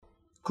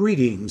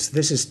Greetings,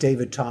 this is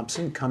David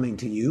Thompson coming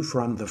to you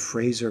from the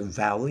Fraser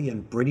Valley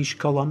in British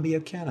Columbia,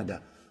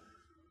 Canada.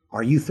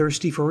 Are you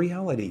thirsty for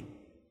reality?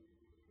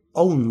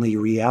 Only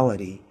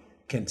reality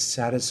can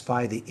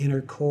satisfy the inner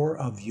core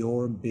of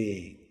your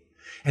being.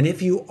 And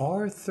if you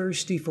are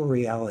thirsty for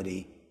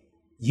reality,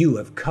 you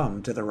have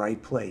come to the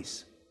right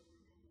place.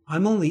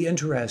 I'm only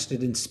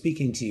interested in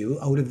speaking to you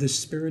out of the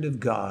Spirit of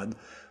God,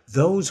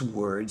 those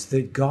words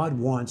that God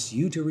wants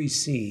you to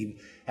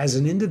receive as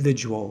an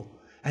individual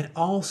and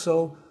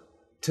also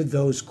to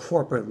those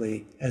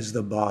corporately as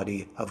the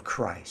body of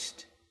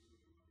Christ.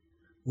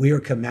 We are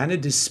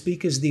commanded to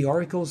speak as the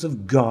oracles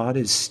of God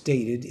as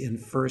stated in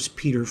 1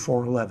 Peter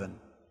 4:11.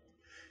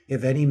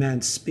 If any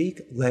man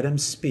speak, let him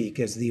speak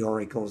as the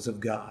oracles of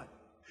God.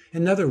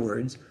 In other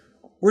words,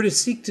 we're to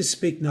seek to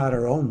speak not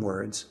our own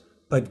words,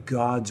 but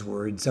God's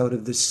words out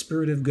of the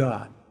Spirit of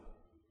God.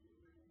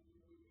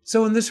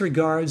 So in this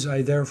regards,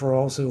 I therefore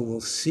also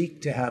will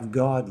seek to have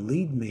God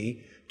lead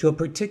me to a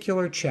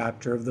particular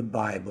chapter of the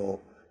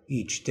Bible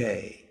each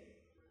day,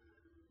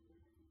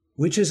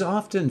 which is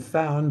often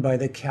found by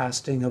the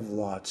casting of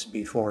lots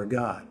before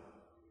God.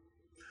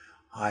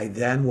 I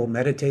then will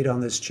meditate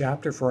on this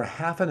chapter for a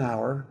half an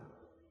hour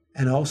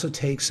and also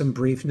take some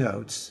brief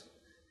notes,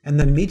 and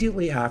then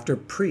immediately after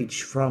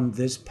preach from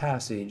this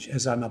passage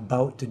as I'm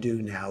about to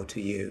do now to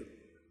you.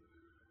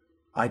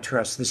 I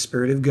trust the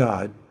Spirit of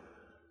God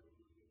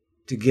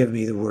to give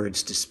me the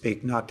words to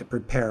speak, not to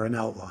prepare an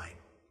outline.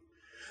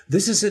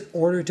 This is in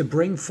order to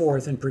bring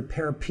forth and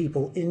prepare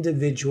people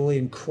individually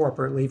and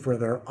corporately for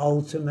their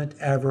ultimate,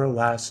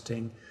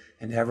 everlasting,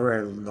 and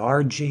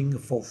ever-enlarging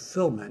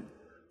fulfillment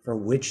for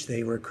which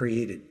they were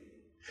created,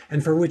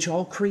 and for which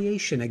all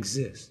creation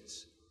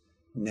exists,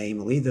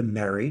 namely the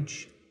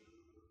marriage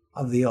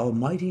of the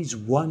Almighty's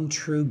one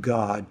true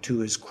God to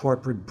his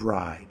corporate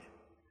bride,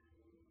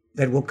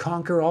 that will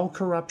conquer all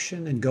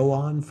corruption and go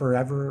on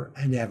forever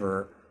and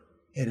ever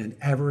in an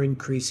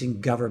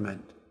ever-increasing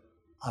government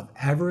of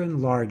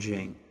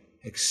ever-enlarging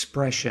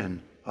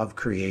expression of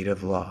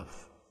creative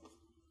love.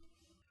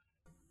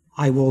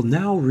 I will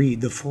now read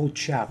the full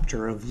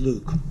chapter of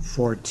Luke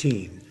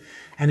 14.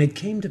 And it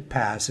came to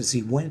pass, as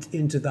he went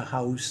into the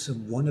house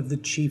of one of the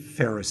chief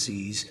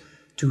Pharisees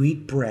to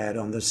eat bread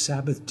on the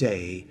Sabbath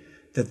day,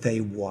 that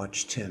they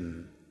watched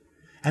him.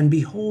 And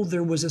behold,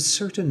 there was a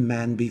certain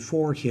man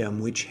before him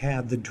which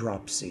had the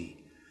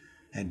dropsy.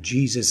 And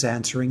Jesus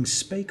answering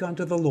spake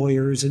unto the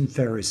lawyers and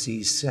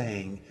Pharisees,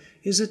 saying,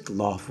 Is it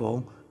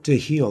lawful to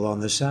heal on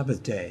the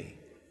Sabbath day?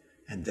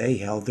 And they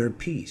held their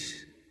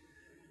peace.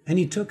 And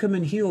he took him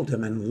and healed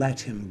him and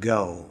let him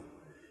go.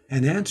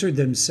 And answered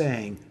them,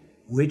 saying,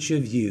 Which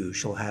of you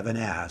shall have an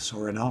ass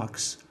or an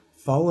ox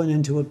fallen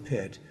into a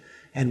pit,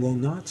 and will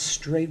not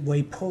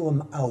straightway pull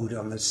him out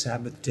on the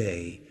Sabbath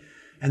day?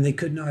 And they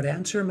could not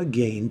answer him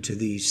again to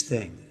these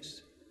things.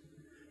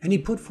 And he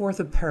put forth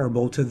a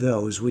parable to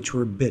those which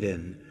were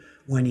bidden,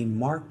 when he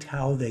marked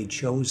how they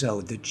chose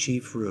out the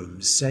chief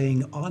rooms,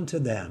 saying unto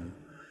them,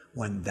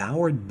 When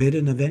thou art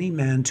bidden of any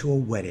man to a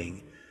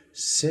wedding,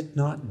 sit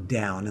not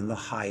down in the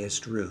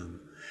highest room,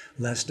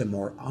 lest a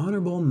more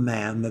honorable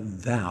man than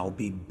thou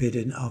be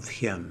bidden of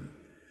him.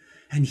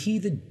 And he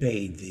that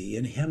bade thee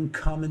and him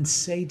come and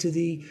say to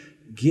thee,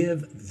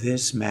 Give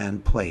this man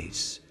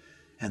place,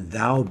 and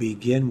thou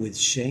begin with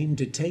shame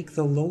to take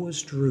the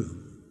lowest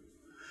room.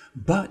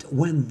 But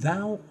when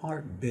thou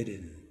art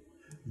bidden,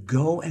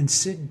 go and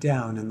sit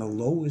down in the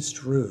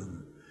lowest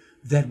room,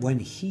 that when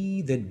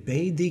he that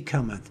bade thee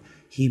cometh,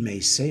 he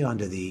may say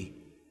unto thee,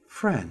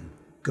 Friend,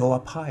 go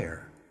up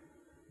higher.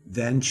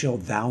 Then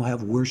shalt thou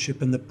have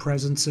worship in the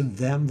presence of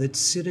them that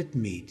sit at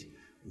meat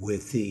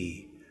with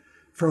thee.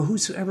 For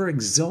whosoever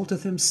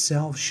exalteth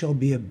himself shall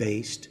be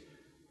abased,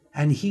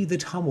 and he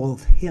that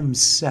humbleth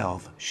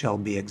himself shall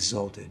be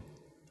exalted.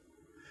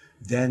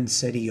 Then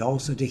said he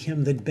also to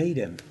him that bade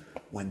him,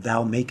 When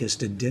thou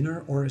makest a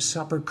dinner or a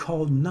supper,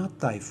 call not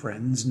thy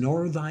friends,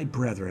 nor thy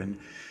brethren,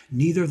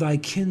 neither thy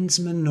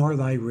kinsmen, nor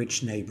thy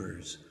rich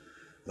neighbors,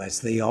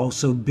 lest they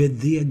also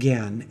bid thee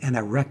again, and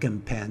a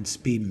recompense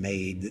be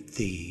made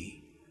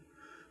thee.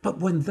 But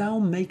when thou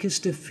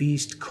makest a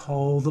feast,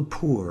 call the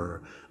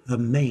poor, the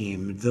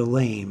maimed, the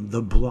lame,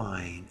 the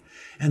blind,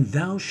 and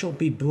thou shalt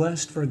be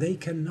blessed, for they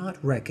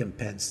cannot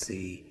recompense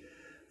thee,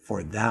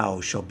 for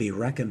thou shalt be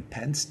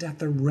recompensed at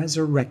the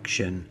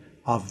resurrection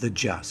of the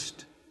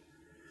just.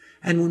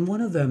 And when one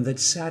of them that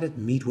sat at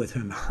meat with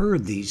him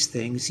heard these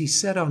things, he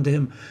said unto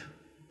him,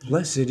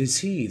 Blessed is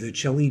he that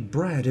shall eat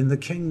bread in the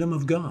kingdom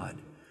of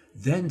God.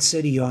 Then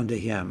said he unto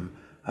him,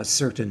 A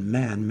certain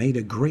man made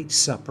a great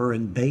supper,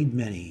 and bade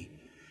many,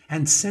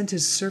 and sent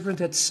his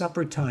servant at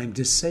supper time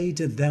to say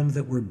to them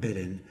that were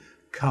bidden,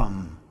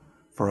 Come,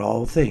 for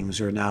all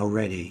things are now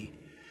ready.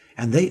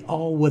 And they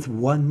all with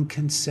one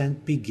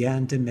consent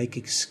began to make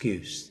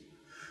excuse.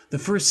 The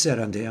first said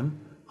unto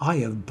him, I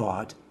have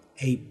bought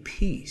a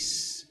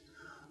piece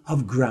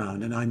of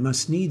ground, and I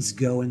must needs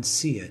go and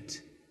see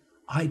it.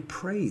 I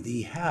pray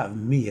thee have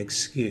me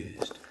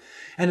excused.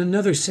 And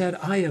another said,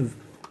 I have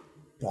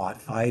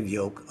bought 5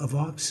 yoke of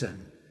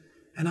oxen,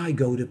 and I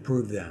go to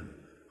prove them.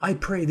 I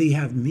pray thee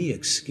have me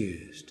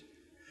excused.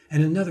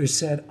 And another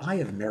said, I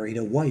have married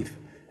a wife,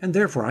 and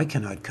therefore I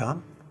cannot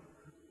come.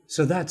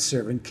 So that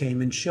servant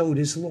came and showed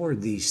his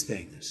lord these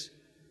things.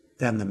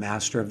 Then the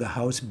master of the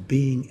house,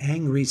 being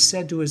angry,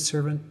 said to his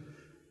servant,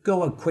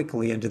 Go out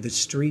quickly into the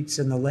streets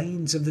and the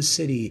lanes of the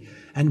city,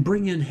 and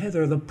bring in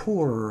hither the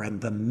poor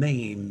and the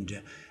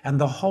maimed, and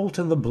the halt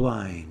and the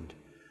blind.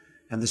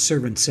 And the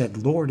servant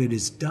said, Lord, it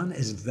is done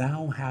as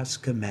thou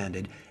hast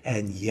commanded,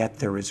 and yet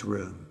there is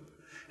room.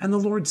 And the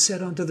Lord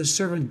said unto the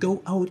servant,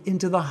 Go out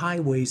into the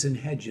highways and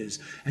hedges,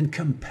 and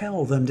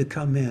compel them to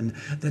come in,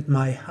 that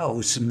my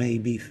house may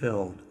be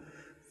filled.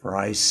 For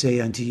I say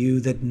unto you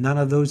that none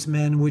of those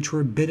men which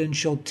were bidden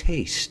shall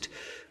taste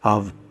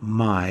of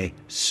my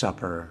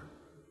supper.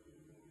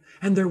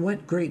 And there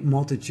went great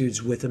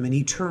multitudes with him, and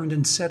he turned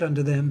and said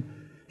unto them,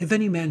 If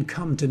any man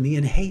come to me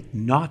and hate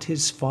not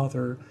his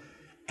father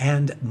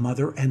and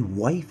mother and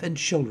wife and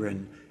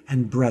children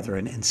and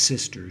brethren and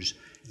sisters,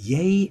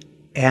 yea,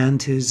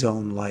 and his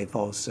own life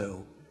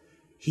also,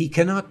 he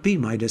cannot be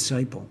my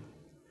disciple.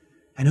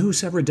 And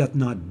whosoever doth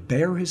not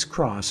bear his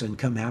cross and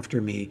come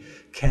after me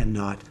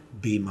cannot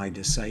be my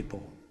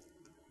disciple.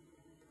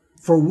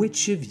 For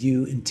which of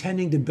you,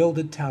 intending to build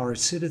a tower,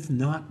 sitteth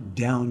not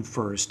down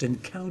first,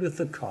 and counteth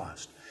the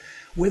cost,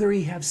 whether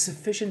he have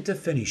sufficient to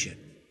finish it?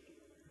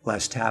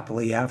 Lest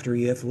haply, after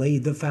he hath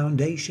laid the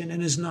foundation,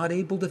 and is not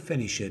able to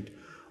finish it,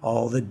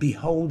 all that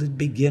behold it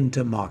begin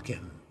to mock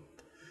him,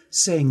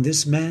 saying,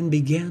 This man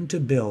began to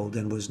build,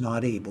 and was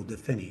not able to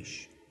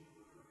finish.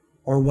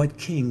 Or what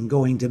king,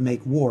 going to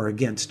make war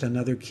against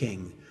another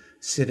king,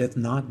 sitteth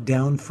not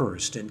down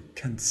first, and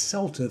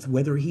consulteth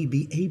whether he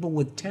be able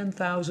with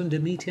 10,000 to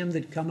meet him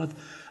that cometh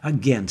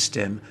against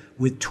him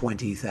with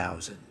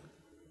 20,000?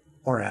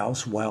 Or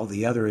else, while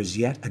the other is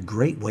yet a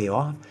great way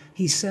off,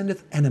 he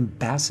sendeth an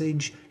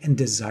ambassage, and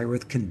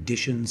desireth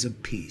conditions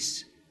of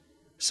peace.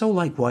 So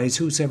likewise,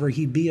 whosoever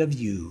he be of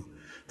you,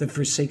 that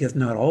forsaketh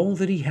not all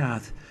that he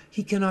hath,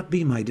 he cannot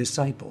be my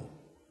disciple.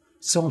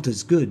 Salt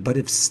is good, but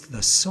if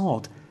the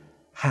salt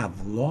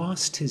have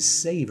lost his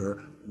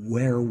savor,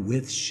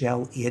 wherewith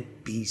shall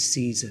it be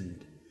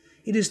seasoned?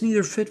 It is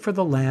neither fit for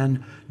the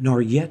land,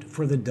 nor yet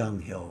for the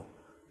dunghill,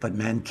 but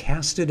men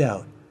cast it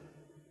out.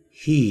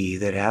 He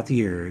that hath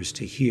ears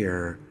to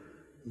hear,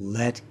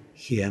 let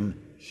him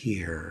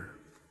hear.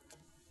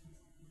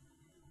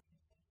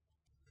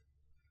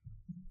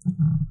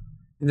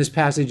 In this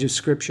passage of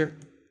Scripture,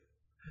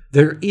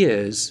 there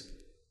is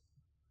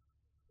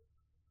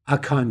a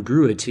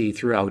congruity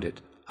throughout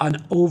it,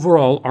 an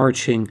overall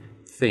arching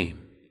theme.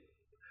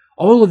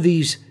 All of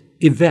these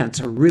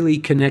events are really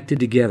connected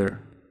together.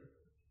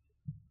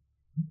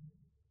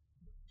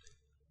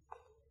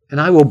 And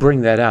I will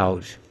bring that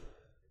out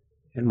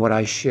in what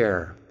I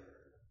share.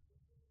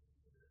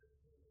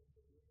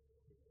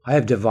 I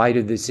have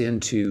divided this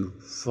into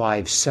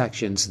 5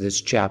 sections, this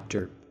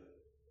chapter.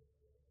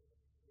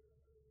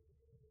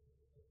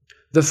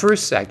 The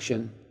first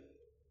section,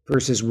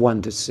 verses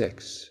 1 to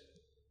 6.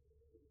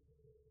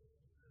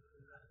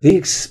 The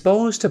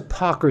exposed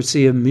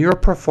hypocrisy of mere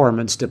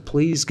performance to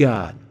please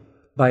God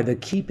by the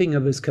keeping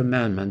of his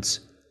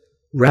commandments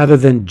rather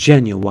than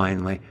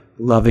genuinely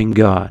loving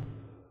God.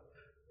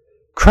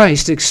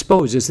 Christ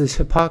exposes this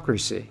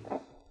hypocrisy.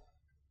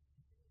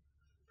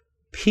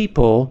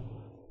 People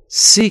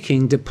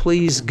seeking to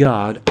please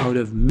God out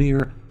of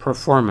mere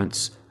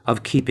performance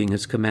of keeping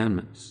his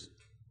commandments.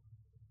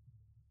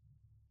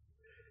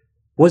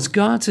 Was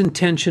God's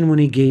intention when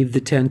he gave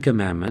the 10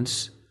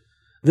 Commandments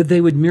that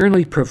they would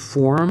merely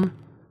perform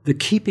the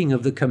keeping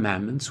of the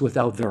commandments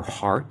without their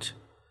heart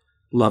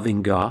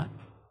loving God?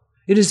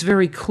 It is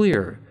very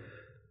clear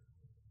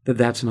that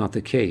that's not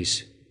the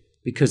case,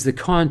 because the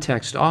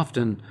context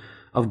often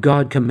of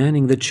God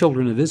commanding the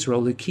children of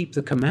Israel to keep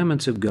the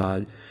commandments of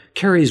God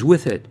carries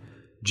with it,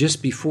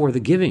 just before the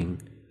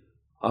giving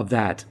of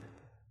that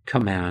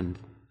command,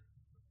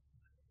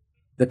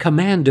 the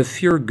command to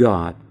fear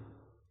God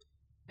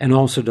and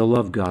also to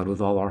love God with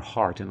all our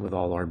heart and with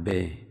all our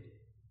being.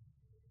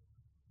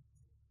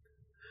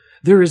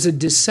 There is a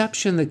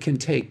deception that can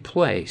take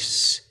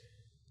place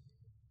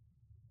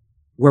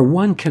where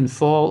one can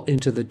fall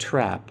into the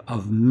trap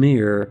of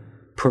mere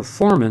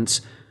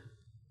performance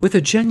with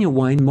a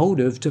genuine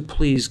motive to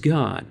please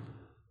God.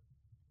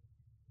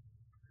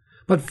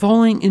 But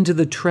falling into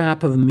the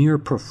trap of mere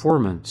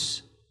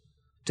performance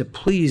to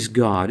please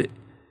God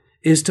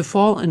is to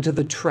fall into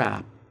the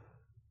trap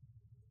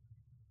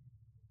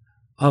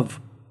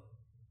of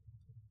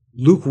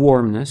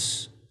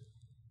lukewarmness,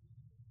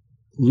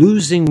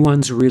 losing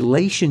one's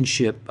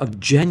relationship of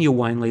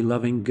genuinely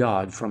loving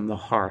God from the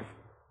heart.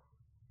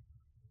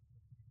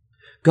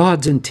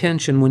 God's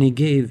intention when he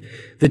gave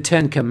the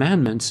 10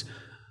 Commandments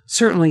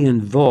certainly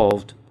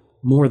involved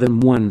more than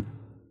one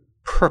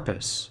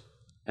purpose.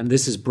 And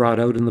this is brought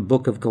out in the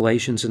book of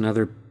Galatians and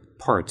other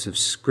parts of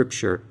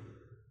Scripture.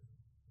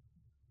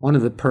 One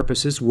of the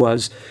purposes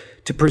was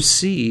to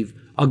perceive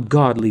a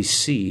godly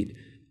seed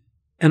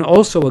and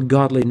also a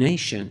godly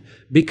nation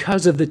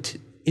because of the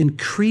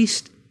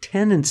increased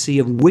tendency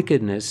of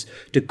wickedness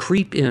to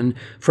creep in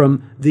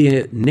from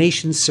the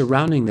nations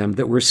surrounding them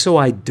that were so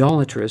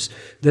idolatrous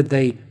that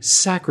they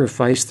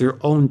sacrificed their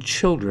own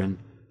children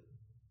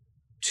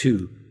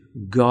to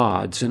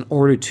gods in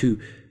order to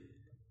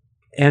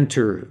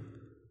enter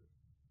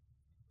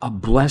a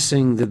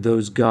blessing that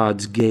those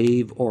gods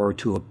gave or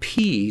to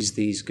appease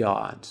these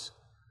gods.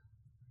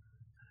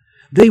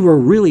 They were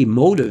really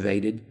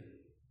motivated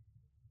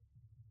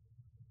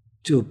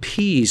to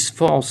appease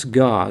false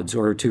gods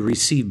or to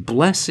receive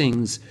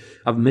blessings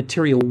of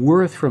material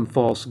worth from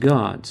false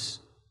gods.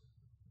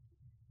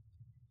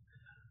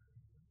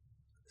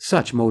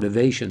 Such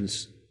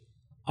motivations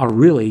are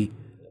really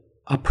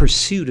a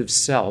pursuit of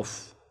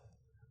self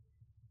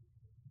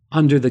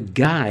under the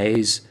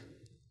guise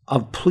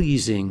of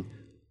pleasing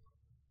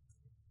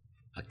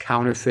a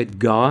counterfeit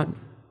God,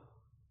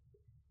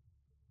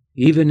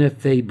 even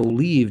if they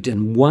believed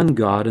in one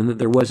God and that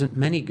there wasn't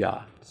many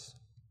gods.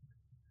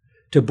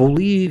 To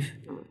believe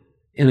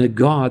in a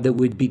God that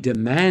would be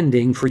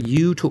demanding for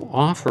you to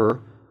offer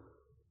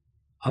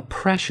a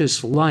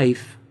precious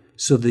life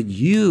so that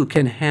you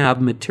can have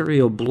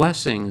material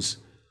blessings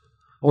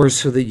or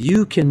so that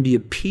you can be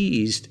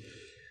appeased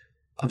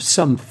of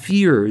some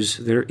fears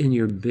that are in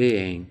your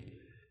being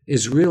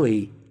is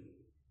really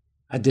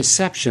a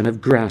deception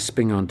of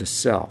grasping onto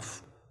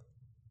self.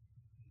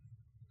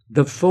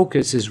 The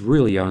focus is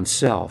really on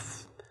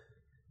self.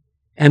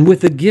 And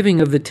with the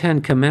giving of the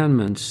Ten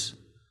Commandments,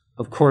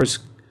 of course,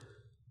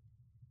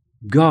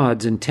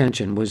 God's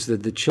intention was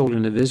that the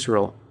children of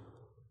Israel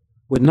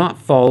would not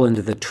fall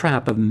into the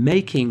trap of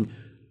making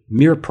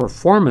mere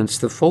performance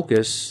the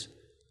focus.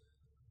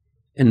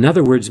 In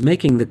other words,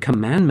 making the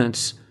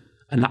commandments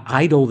an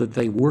idol that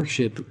they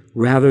worship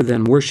rather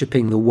than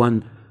worshiping the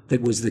one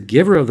that was the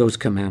giver of those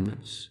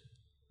commandments.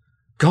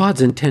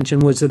 God's intention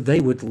was that they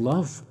would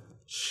love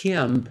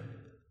Him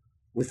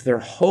with their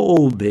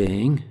whole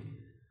being,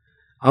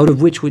 out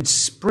of which would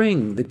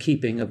spring the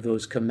keeping of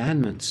those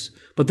commandments.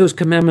 But those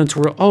commandments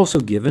were also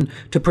given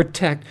to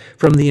protect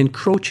from the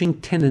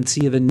encroaching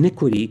tendency of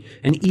iniquity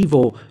and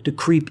evil to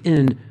creep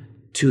in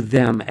to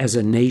them as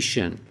a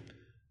nation.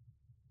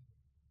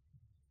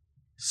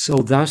 So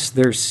thus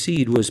their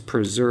seed was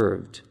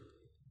preserved.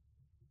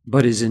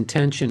 But His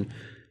intention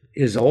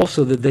is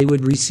also that they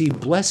would receive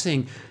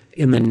blessing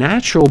in the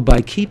natural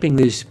by keeping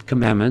these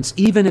commandments,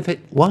 even if it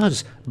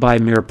was by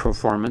mere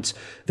performance.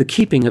 The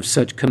keeping of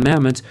such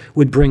commandments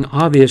would bring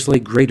obviously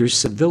greater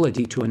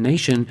civility to a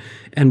nation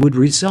and would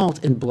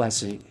result in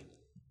blessing.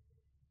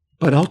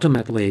 But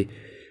ultimately,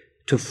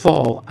 to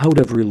fall out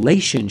of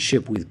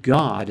relationship with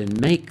God and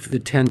make the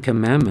Ten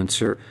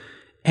Commandments or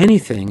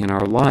anything in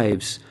our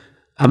lives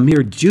a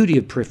mere duty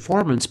of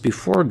performance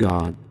before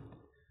God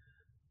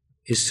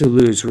is to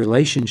lose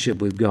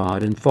relationship with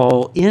God and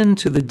fall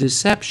into the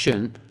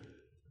deception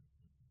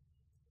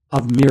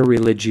of mere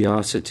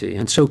religiosity.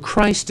 And so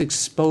Christ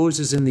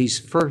exposes in these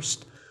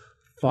first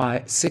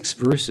 6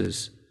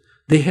 verses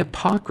the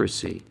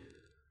hypocrisy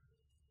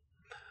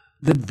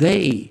that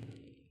they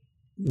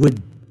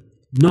would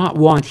not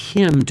want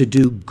Him to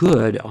do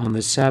good on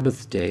the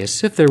Sabbath day,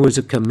 as if there was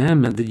a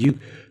commandment that you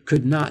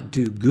could not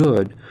do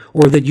good,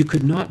 or that you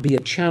could not be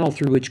a channel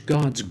through which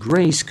God's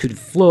grace could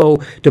flow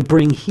to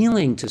bring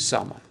healing to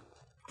someone.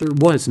 There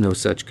was no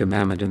such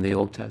commandment in the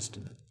Old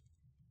Testament.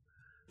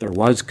 There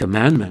was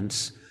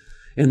commandments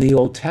in the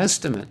Old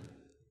Testament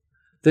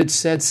that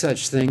said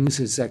such things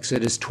as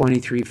Exodus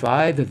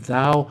 23:5, if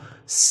thou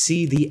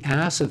see the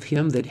ass of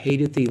him that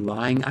hateth thee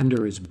lying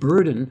under his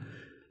burden,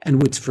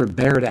 and wouldst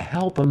forbear to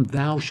help him,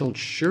 thou shalt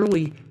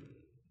surely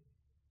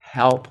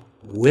help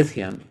with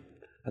him.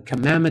 A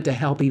commandment to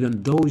help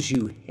even those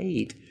you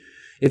hate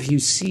if you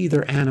see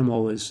their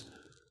animal is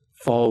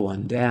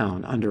fallen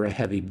down under a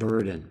heavy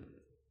burden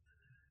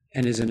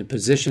and is in a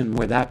position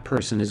where that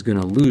person is going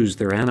to lose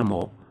their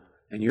animal,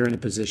 and you're in a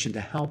position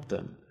to help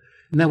them.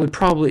 And that would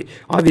probably,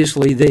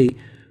 obviously, they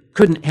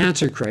couldn't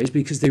answer Christ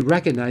because they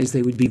recognized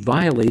they would be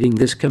violating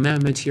this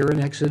commandment here in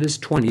Exodus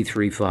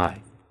 23:5.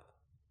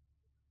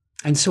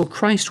 And so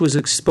Christ was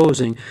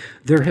exposing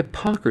their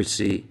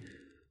hypocrisy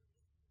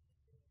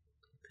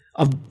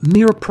of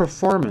mere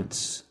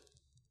performance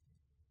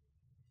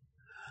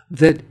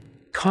that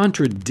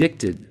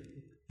contradicted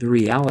the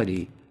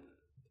reality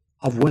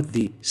of what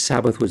the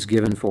Sabbath was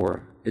given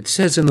for. It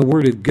says in the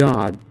Word of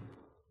God,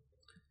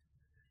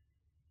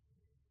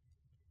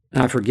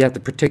 I forget the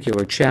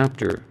particular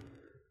chapter,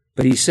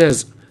 but He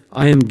says,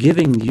 I am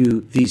giving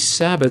you these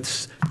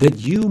Sabbaths that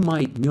you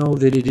might know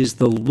that it is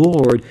the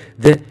Lord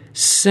that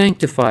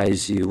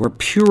sanctifies you or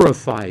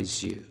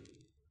purifies you.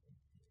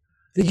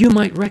 That you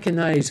might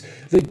recognize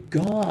that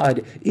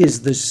God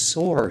is the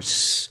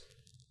source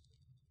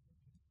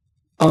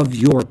of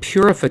your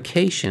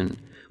purification,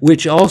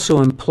 which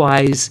also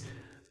implies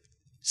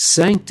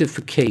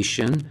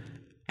sanctification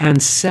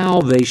and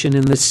salvation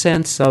in the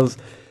sense of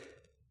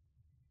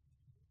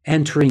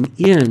entering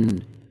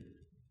in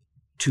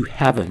to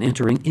heaven,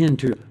 entering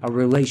into a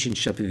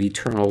relationship of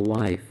eternal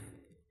life.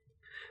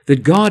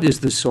 That God is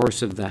the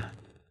source of that.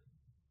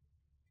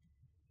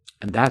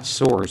 And that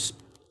source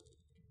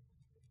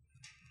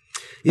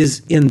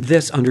is in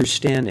this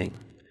understanding.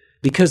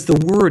 Because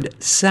the word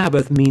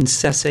Sabbath means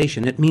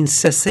cessation. It means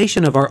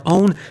cessation of our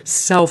own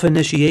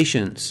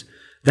self-initiations.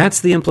 That's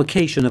the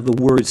implication of the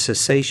word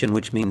cessation,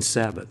 which means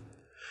Sabbath.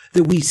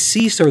 That we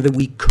cease or that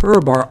we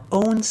curb our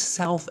own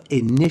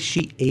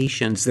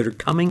self-initiations that are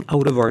coming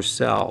out of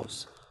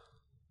ourselves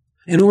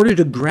in order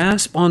to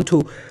grasp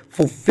onto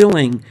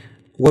fulfilling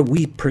what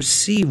we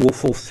perceive will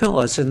fulfill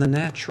us in the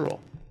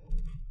natural.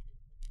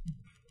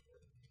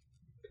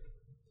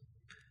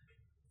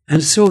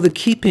 And so the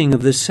keeping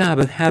of the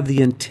Sabbath had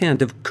the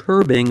intent of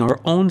curbing our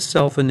own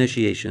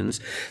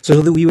self-initiations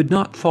so that we would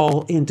not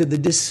fall into the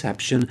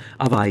deception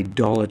of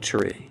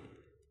idolatry.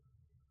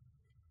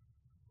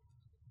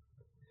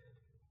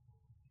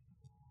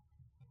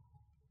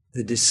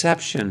 The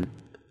deception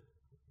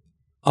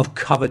of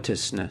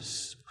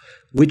covetousness,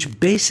 which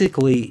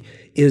basically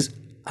is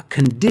a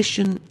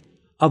condition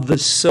of the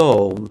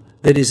soul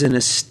that is in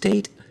a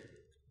state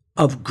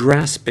of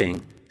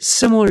grasping,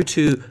 similar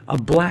to a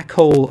black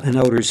hole in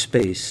outer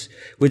space,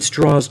 which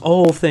draws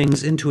all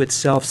things into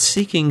itself,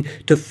 seeking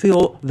to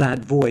fill that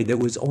void that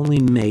was only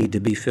made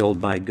to be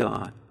filled by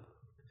God.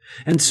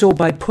 And so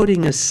by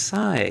putting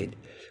aside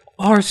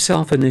our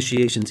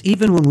self-initiations,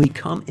 even when we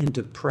come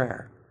into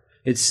prayer,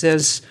 it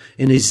says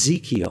in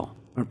Ecclesiastes,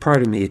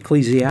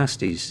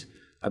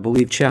 I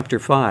believe chapter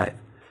 5,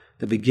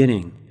 the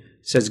beginning,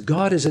 says,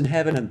 God is in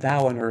heaven and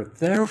thou on earth,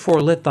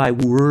 therefore let thy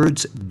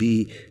words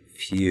be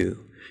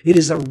few. It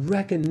is a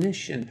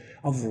recognition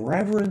of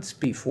reverence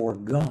before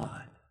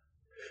God,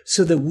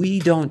 so that we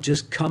don't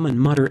just come and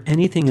mutter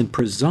anything in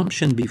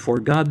presumption before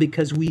God,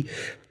 because we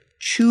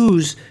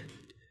choose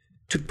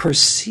to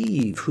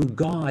perceive who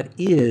God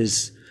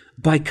is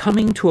by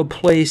coming to a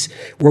place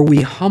where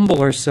we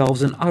humble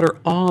ourselves in utter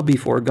awe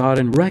before God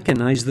and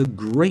recognize the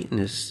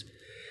greatness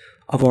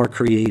of our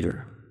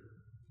Creator.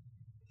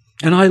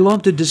 And I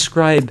love to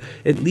describe,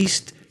 at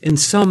least in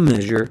some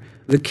measure,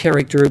 the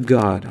character of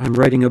God. I'm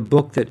writing a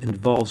book that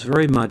involves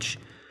very much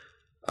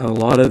a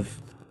lot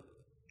of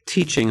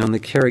teaching on the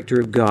character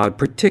of God,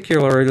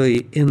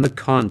 particularly in the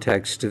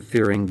context of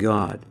fearing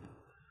God.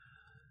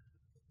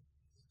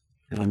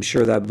 And I'm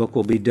sure that book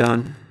will be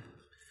done.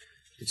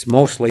 It's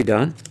mostly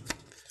done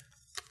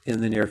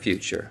in the near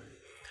future.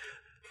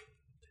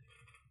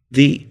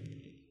 The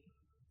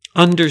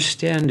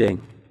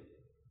understanding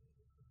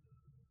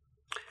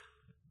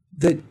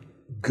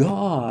that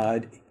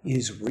God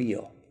is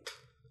real,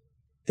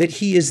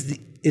 that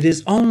it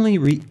is only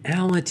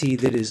reality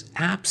that is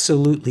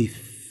absolutely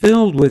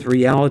filled with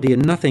reality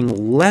and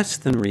nothing less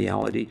than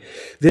reality,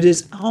 that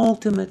is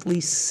ultimately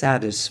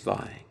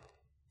satisfying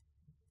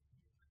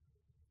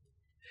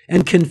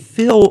and can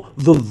fill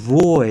the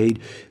void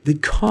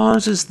that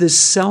causes this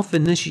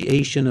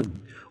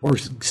self-initiation or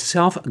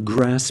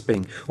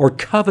self-grasping or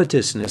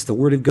covetousness. The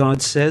Word of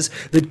God says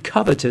that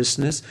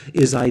covetousness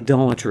is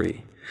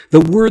idolatry. The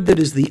word that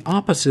is the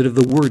opposite of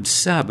the word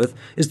Sabbath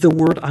is the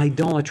word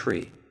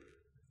idolatry,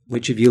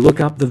 which if you look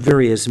up the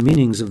various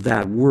meanings of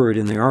that word,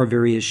 and there are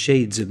various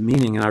shades of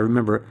meaning, and I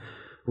remember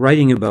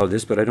writing about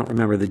this, but I don't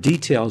remember the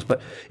details,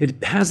 but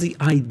it has the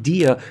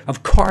idea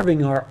of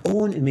carving our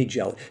own image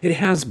out. It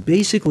has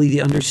basically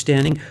the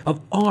understanding of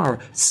our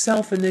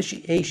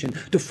self-initiation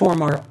to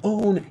form our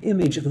own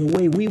image of the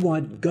way we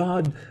want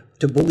God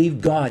to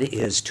believe God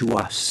is to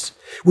us,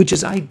 which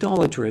is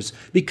idolatrous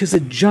because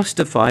it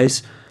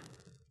justifies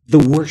the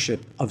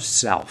worship of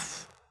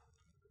self,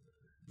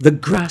 the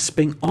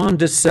grasping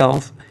onto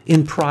self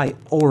in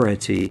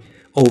priority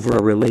over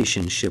a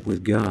relationship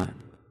with God.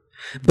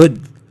 But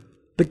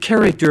the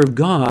character of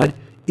God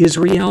is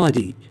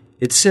reality.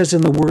 It says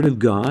in the Word of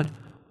God,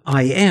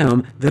 I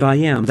am that I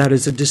am. That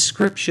is a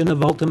description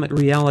of ultimate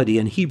reality.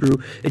 In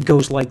Hebrew, it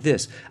goes like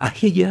this: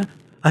 Ahiyah,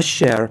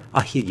 Asher,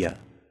 Ahiyah.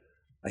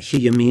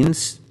 Ahiyah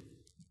means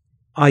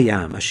I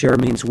am. Asher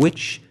means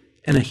which,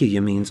 and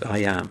Ahiyah means I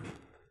am.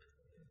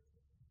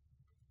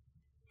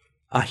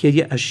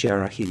 Ahiyah,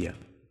 Asher, Ahiyah.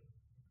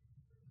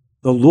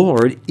 The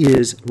Lord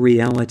is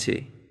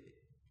reality.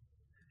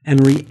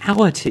 And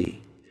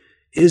reality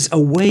is a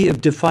way of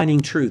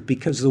defining truth,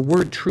 because the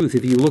word truth,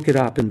 if you look it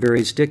up in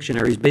various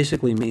dictionaries,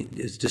 basically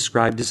is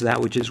described as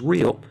that which is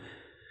real.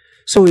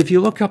 So if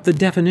you look up the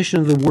definition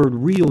of the word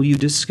real, you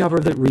discover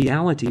that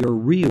reality or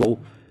real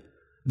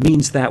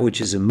means that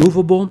which is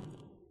immovable,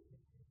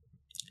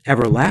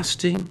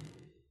 everlasting,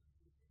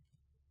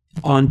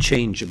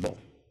 unchangeable.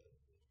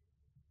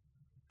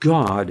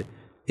 God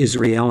is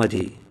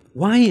reality.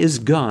 Why is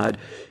God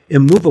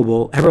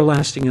immovable,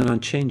 everlasting, and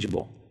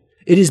unchangeable?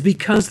 It is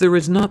because there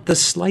is not the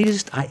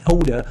slightest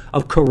iota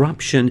of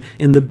corruption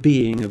in the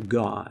being of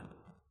God.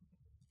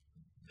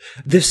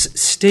 This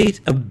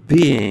state of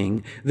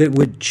being that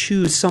would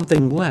choose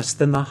something less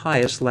than the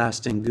highest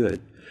lasting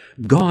good.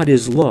 God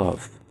is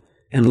love,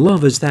 and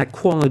love is that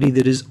quality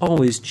that is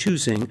always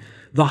choosing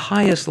the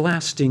highest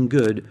lasting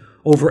good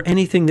over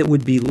anything that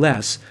would be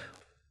less,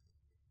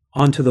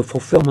 onto the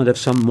fulfillment of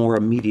some more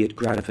immediate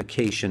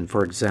gratification,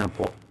 for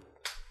example.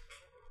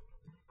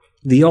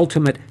 The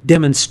ultimate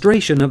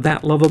demonstration of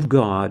that love of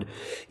God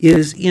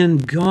is in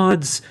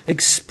God's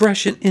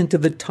expression into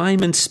the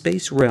time and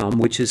space realm,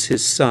 which is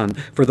his Son,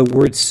 for the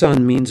word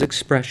Son means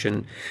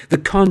expression. The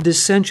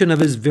condescension of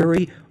his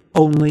very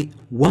only,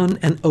 one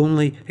and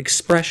only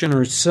expression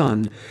or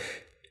Son,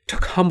 to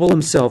humble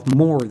himself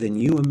more than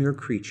you, a mere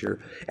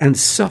creature, and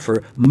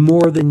suffer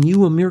more than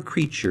you, a mere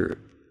creature,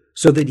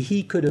 so that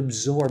he could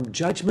absorb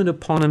judgment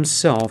upon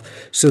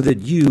himself, so that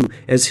you,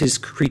 as his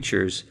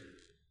creatures,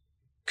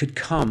 could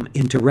come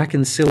into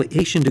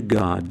reconciliation to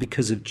God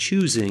because of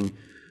choosing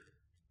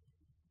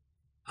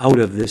out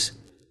of this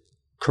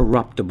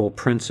corruptible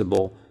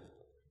principle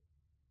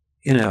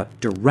in a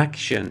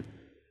direction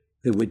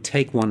that would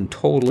take one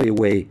totally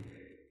away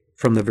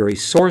from the very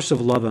source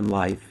of love and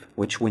life,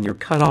 which when you're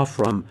cut off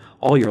from,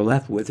 all you're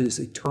left with is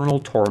eternal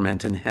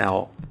torment in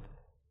hell.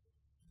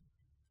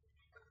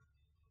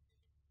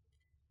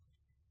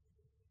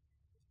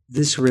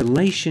 This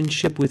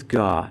relationship with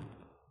God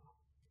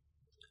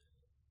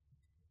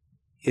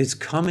is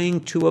coming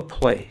to a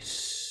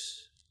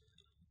place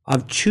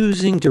of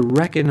choosing to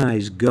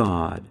recognize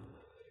God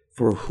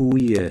for who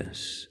he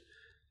is,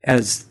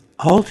 as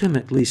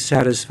ultimately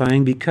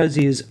satisfying because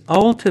he is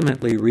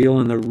ultimately real,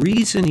 and the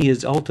reason he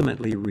is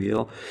ultimately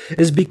real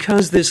is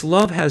because this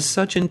love has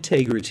such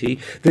integrity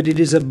that it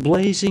is a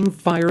blazing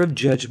fire of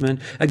judgment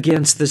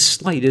against the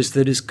slightest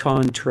that is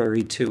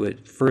contrary to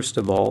it. First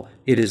of all,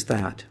 it is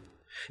that.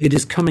 It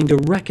is coming to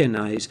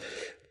recognize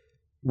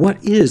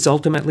what is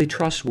ultimately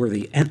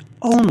trustworthy, and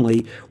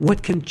only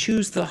what can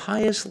choose the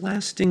highest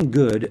lasting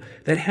good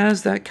that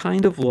has that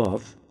kind of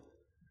love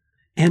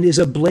and is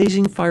a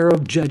blazing fire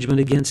of judgment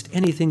against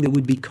anything that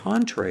would be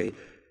contrary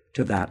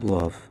to that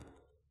love,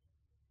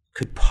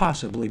 could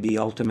possibly be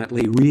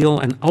ultimately real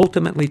and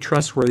ultimately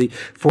trustworthy.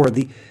 For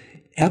the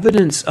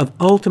evidence of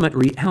ultimate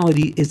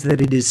reality is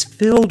that it is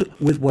filled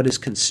with what is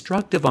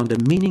constructive unto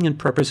meaning and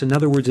purpose. In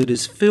other words, it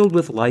is filled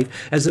with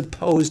life, as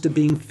opposed to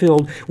being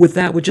filled with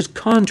that which is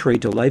contrary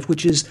to life,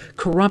 which is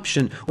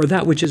corruption, or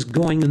that which is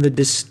going in the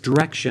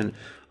direction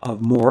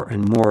of more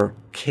and more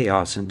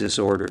chaos and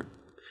disorder.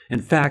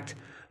 In fact,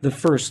 the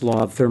first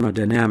law of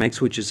thermodynamics,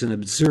 which is an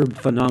observed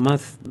phenomena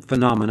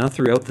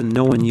throughout the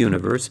known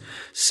universe,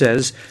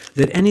 says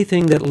that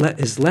anything that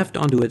is left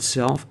unto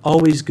itself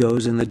always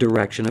goes in the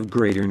direction of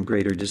greater and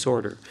greater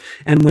disorder.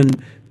 And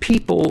when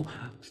people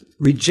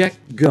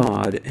reject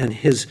God and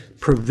his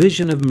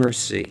provision of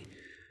mercy,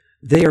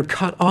 they are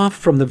cut off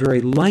from the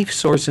very life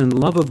source and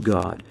love of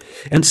God.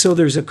 And so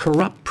there's a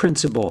corrupt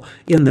principle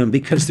in them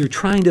because they're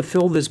trying to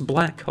fill this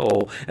black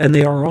hole, and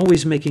they are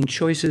always making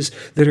choices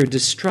that are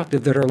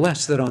destructive, that are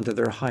less than unto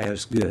their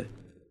highest good.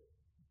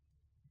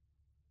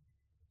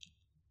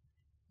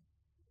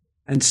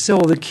 And so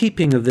the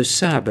keeping of the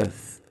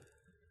Sabbath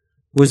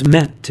was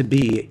meant to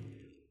be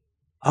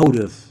out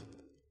of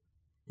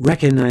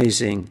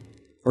recognizing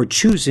or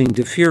choosing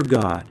to fear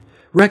God,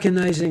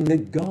 recognizing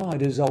that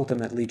God is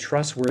ultimately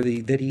trustworthy,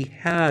 that he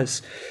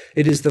has.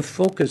 It is the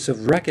focus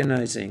of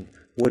recognizing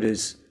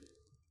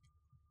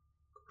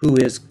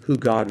who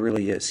God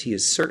really is. He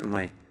is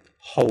certainly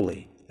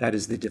holy. That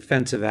is the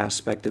defensive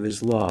aspect of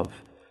his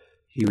love.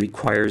 He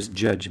requires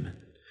judgment.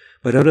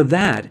 But out of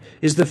that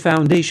is the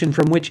foundation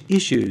from which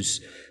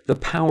issues the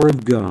power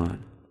of God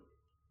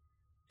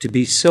to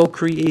be so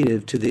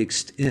creative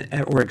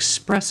or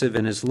expressive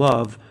in his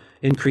love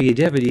in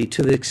creativity,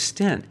 to the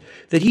extent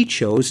that he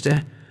chose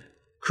to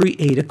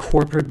create a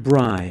corporate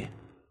bride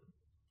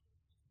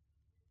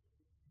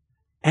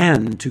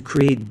and to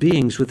create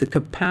beings with the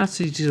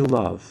capacity to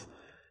love,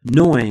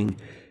 knowing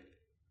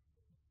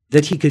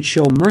that he could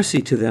show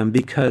mercy to them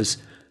because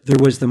there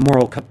was the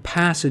moral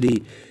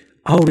capacity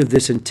out of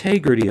this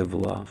integrity of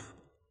love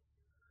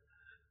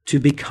to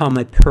become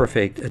a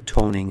perfect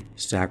atoning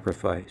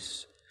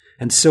sacrifice.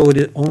 And so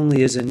it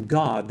only is in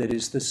God that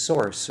is the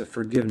source of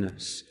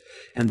forgiveness.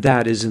 And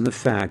that is in the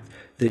fact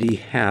that he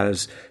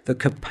has the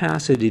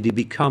capacity to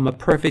become a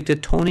perfect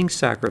atoning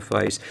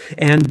sacrifice,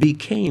 and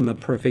became a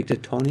perfect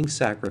atoning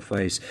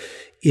sacrifice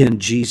in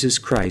Jesus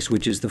Christ,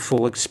 which is the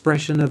full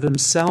expression of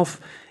himself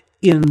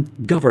in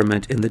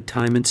government in the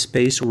time and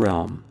space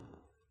realm,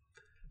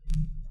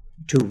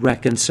 to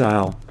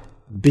reconcile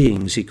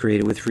beings he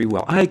created with free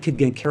will. I could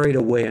get carried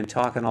away and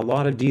talk in a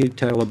lot of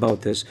detail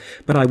about this,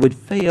 but I would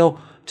fail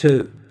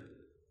to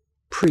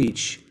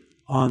preach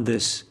on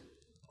this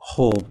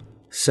whole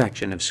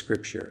section of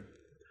Scripture.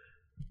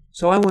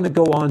 So I want to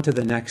go on to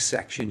the next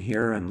section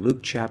here in Luke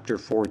chapter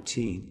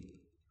 14.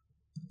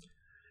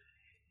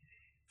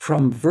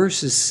 From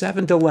verses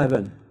 7 to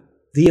 11,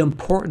 the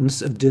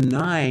importance of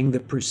denying the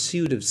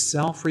pursuit of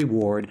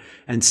self-reward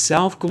and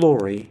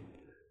self-glory,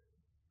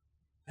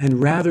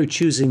 and rather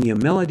choosing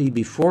humility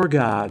before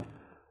God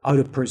out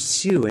of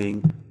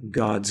pursuing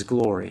God's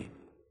glory.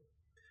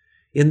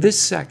 In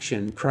this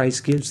section,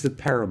 Christ gives the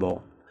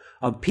parable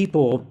of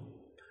people.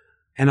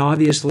 And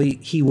obviously,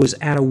 he was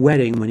at a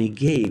wedding when he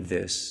gave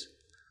this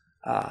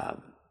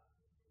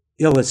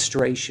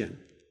illustration.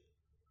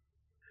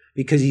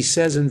 Because he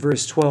says in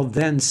verse 12,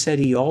 then said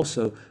he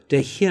also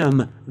to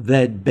him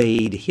that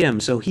bade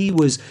him. So he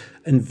was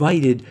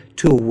invited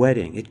to a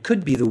wedding. It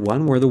could be the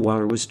one where the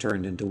water was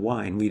turned into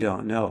wine. We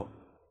don't know.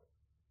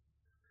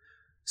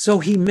 So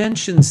he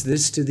mentions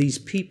this to these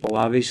people.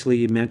 Obviously,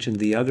 he mentioned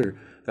the other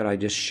that I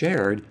just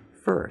shared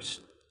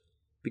first,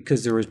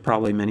 because there was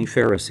probably many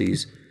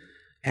Pharisees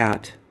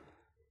at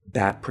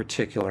that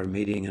particular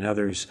meeting and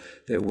others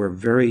that were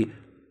very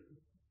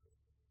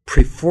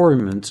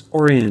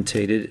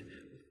performance-orientated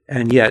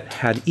and yet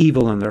had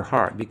evil in their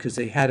heart because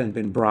they hadn't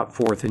been brought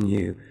forth in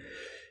you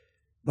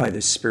by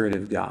the Spirit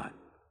of God,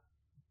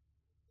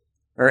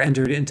 or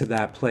entered into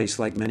that place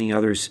like many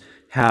others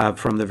have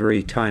from the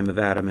very time of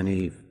Adam and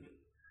Eve.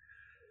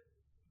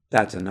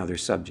 That's another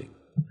subject.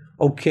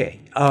 Okay,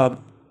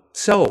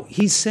 so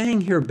he's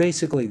saying here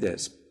basically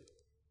this.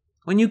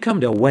 When you come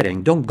to a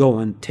wedding, don't go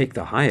and take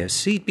the highest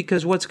seat,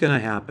 because what's going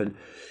to happen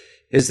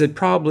is that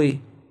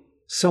probably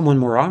someone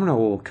more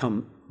honorable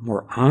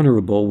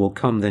will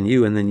come than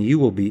you, and then you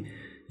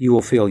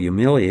will feel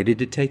humiliated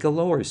to take a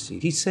lower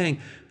seat. He's saying,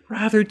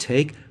 rather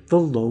take the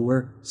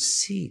lower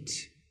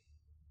seat.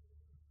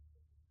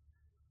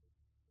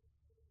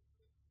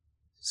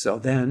 So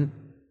then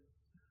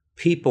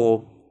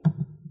people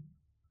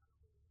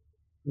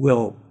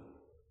will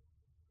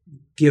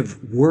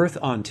give worth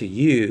unto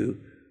you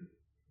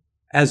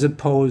as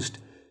opposed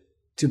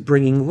to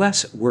bringing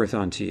less worth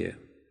unto you.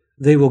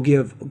 They will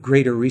give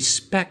greater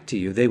respect to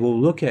you. They will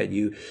look at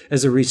you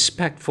as a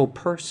respectful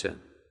person,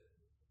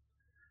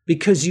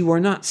 because you are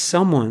not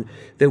someone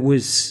that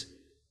was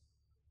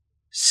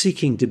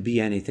seeking to be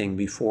anything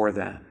before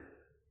them.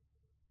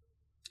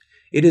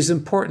 It is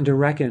important to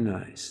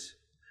recognize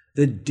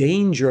the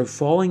danger of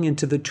falling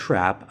into the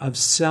trap of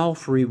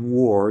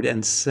self-reward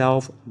and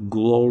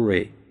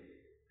self-glory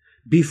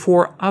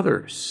before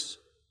others.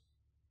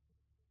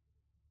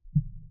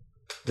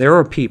 There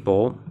are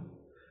people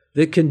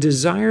that can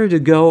desire to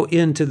go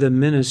into the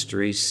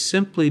ministry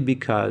simply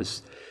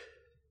because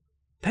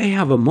they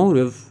have a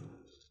motive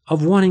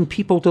of wanting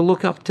people to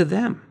look up to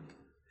them.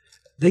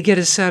 They get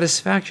a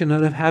satisfaction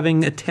out of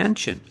having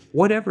attention,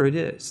 whatever it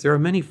is. There are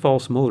many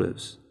false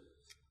motives.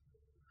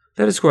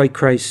 That is why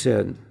Christ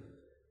said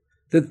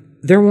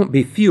that there won't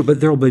be few, but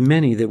there will be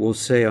many that will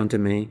say unto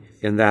me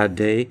in that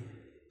day,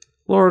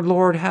 Lord,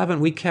 Lord, haven't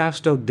we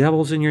cast out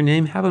devils in your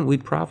name? Haven't we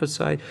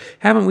prophesied?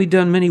 Haven't we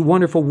done many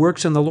wonderful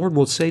works? And the Lord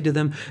will say to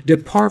them,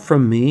 depart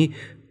from me,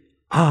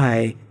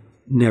 I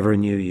never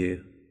knew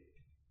you.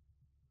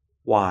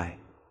 Why?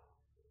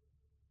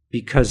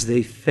 Because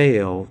they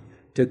failed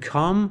to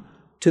come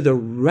to the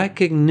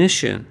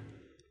recognition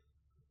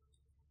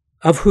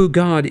of who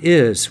God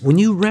is. When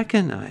you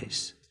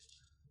recognize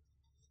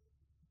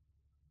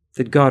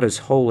that God is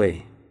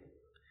holy,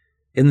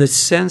 in the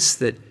sense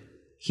that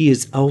He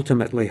is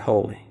ultimately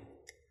holy,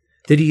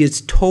 that He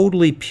is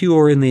totally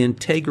pure in the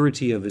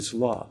integrity of His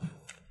love,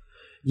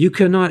 you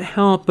cannot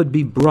help but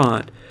be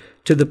brought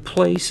to the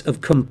place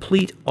of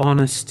complete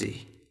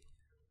honesty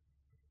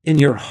in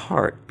your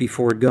heart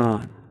before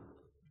God.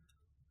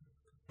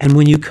 And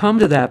when you come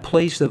to that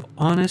place of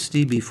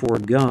honesty before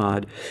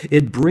God,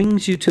 it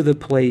brings you to the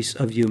place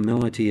of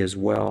humility as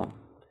well,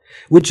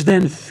 which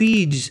then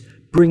feeds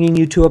bringing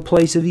you to a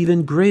place of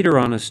even greater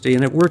honesty.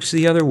 And it works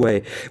the other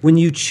way. When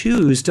you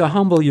choose to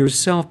humble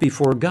yourself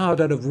before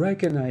God out of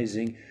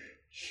recognizing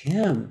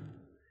Him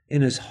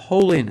in His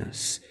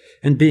holiness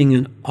and being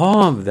in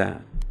awe of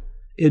that,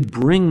 it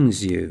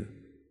brings you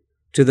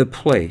to the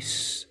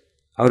place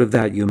out of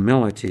that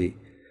humility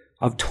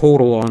of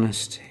total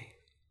honesty,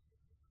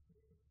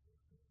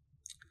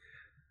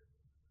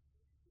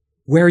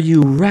 where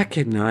you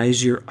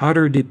recognize your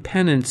utter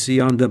dependency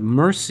on the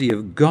mercy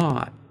of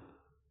God.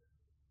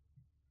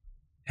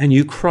 And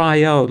you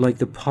cry out like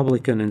the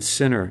publican and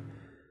sinner,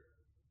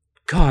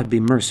 God, be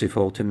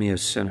merciful to me, a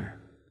sinner.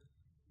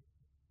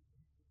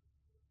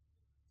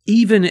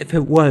 Even if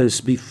it was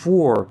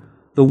before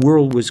the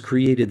world was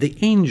created, the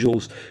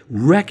angels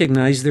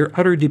recognized their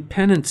utter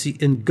dependency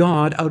in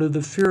God out of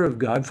the fear of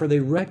God, for they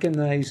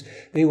recognized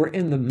they were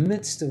in the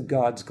midst of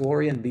God's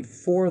glory and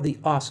before the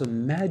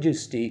awesome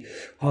majesty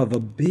of a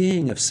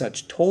being of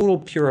such total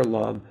pure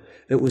love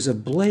that was a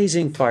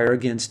blazing fire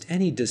against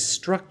any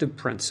destructive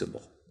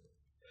principle.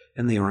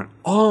 And they were in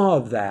awe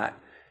of that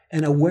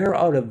and aware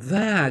out of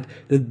that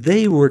that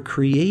they were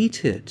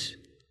created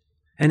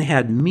and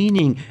had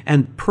meaning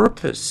and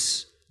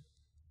purpose.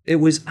 It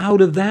was out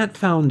of that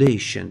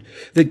foundation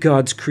that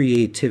God's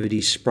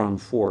creativity sprung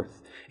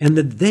forth, and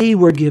that they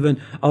were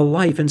given a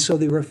life. And so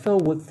they were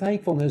filled with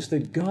thankfulness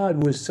that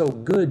God was so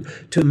good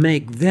to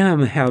make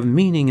them have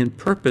meaning and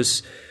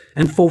purpose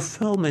and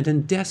fulfillment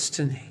and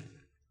destiny.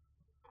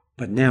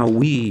 But now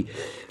we,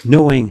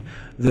 knowing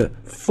the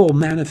full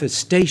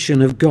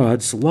manifestation of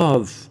God's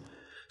love,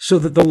 so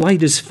that the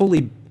light is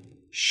fully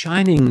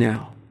shining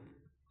now,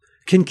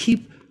 can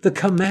keep the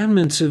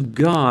commandments of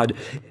God,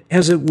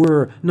 as it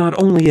were,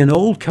 not only an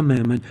old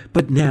commandment,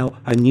 but now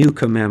a new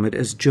commandment,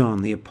 as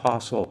John the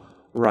Apostle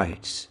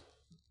writes.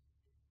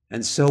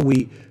 And so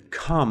we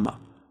come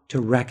to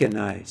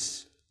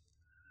recognize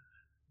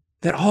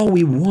that all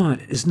we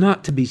want is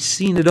not to be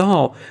seen at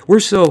all. We're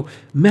so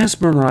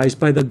mesmerized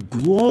by the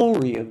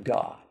glory of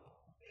God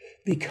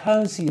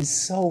because he is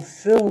so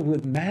filled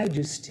with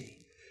majesty.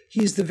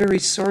 He is the very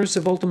source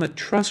of ultimate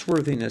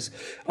trustworthiness,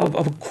 of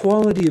a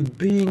quality of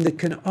being that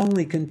can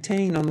only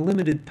contain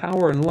unlimited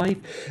power and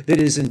life,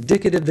 that is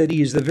indicative that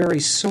he is the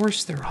very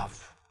source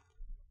thereof.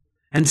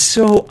 And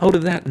so, out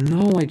of that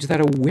knowledge,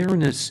 that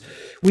awareness,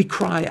 we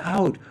cry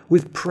out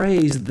with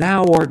praise,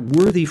 "Thou art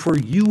worthy, for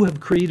you have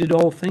created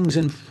all things,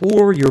 and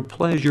for your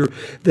pleasure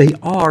they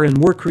are and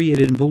were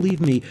created." And believe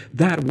me,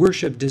 that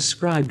worship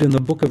described in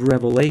the book of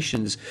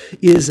Revelations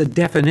is a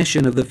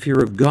definition of the fear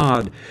of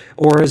God,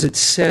 or as it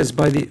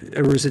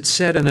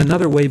said in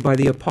another way by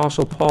the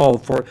Apostle Paul,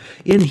 "For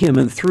in him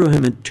and through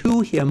him and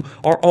to him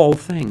are all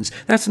things."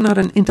 That's not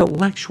an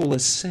intellectual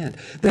assent.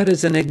 That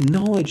is an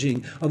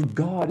acknowledging of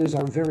God as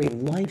our very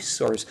life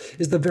source,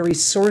 is the very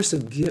source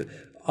of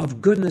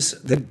goodness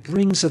that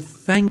brings a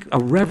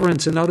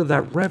reverence, and out of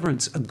that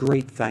reverence, a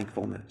great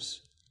thankfulness.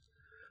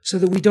 So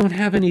that we don't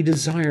have any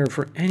desire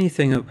for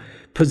anything of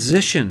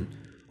position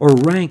or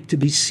rank to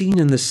be seen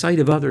in the sight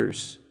of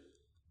others.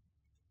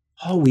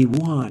 All we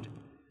want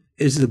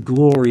is the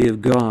glory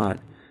of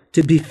God,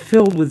 to be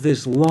filled with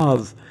this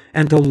love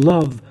and to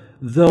love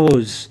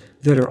those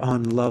that are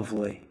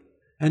unlovely,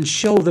 and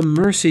show the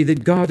mercy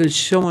that God has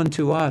shown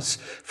to us,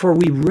 for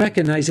we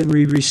recognize and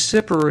we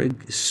reciprocate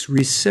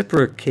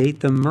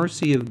the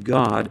mercy of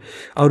God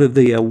out of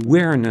the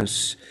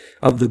awareness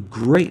of the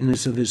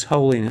greatness of his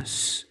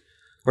holiness,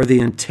 or the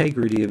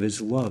integrity of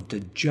his love to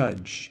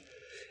judge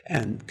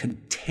and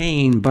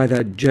contain by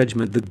that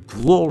judgment the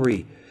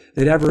glory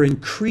that ever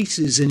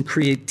increases in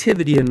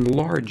creativity and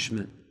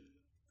enlargement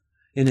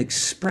in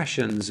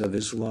expressions of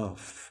his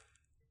love.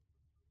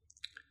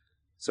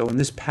 So in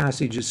this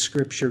passage of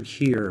Scripture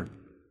here,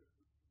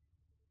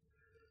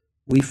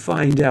 we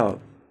find out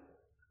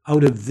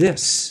of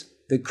this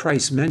that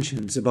Christ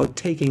mentions about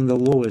taking the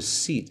lowest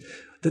seat,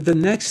 that the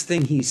next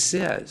thing he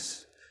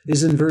says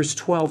is in verse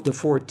 12 to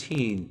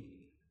 14.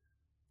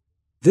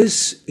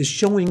 This is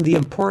showing the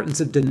importance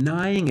of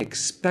denying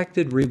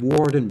expected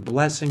reward and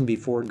blessing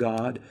before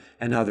God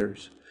and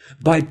others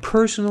by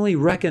personally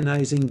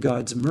recognizing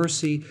God's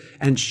mercy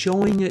and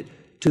showing it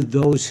to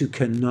those who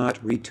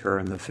cannot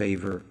return the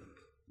favor.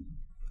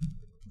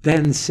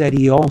 Then said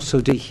he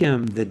also to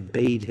him that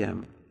bade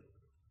him,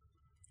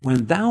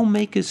 "When thou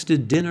makest a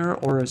dinner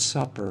or a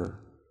supper,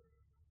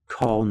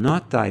 call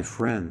not thy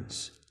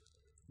friends,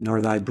 nor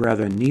thy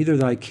brethren, neither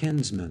thy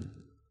kinsmen,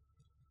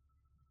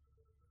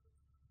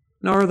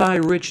 nor thy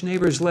rich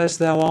neighbors, lest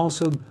they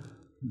also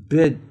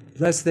bid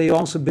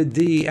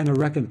thee, and a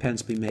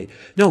recompense be made."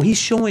 No, he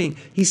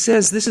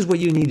says this is what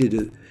you need to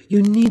do.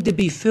 You need to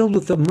be filled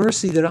with the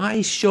mercy that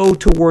I show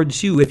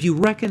towards you. If you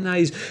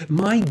recognize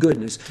my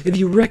goodness, if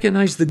you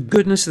recognize the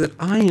goodness that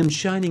I am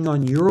shining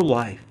on your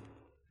life,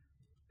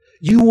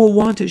 you will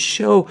want to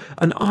show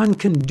an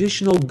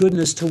unconditional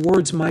goodness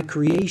towards my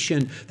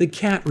creation that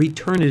can't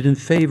return it in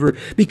favor,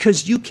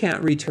 because you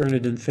can't return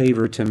it in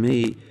favor to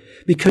me,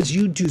 because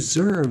you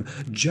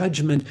deserve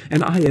judgment,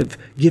 and I have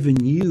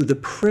given you the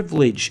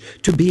privilege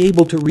to be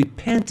able to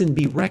repent and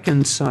be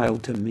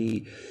reconciled to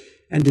me,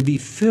 and to be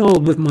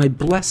filled with my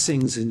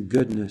blessings and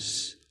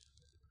goodness.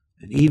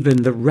 And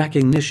even the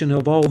recognition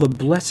of all the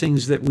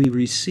blessings that we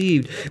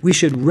received, we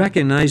should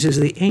recognize as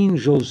the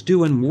angels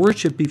do in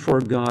worship before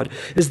God,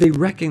 as they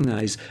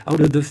recognize out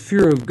of the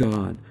fear of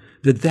God,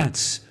 that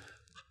that's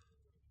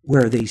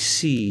where they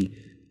see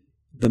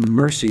the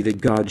mercy that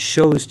God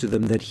shows to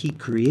them, that he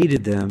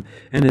created them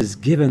and has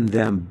given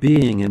them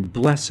being and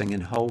blessing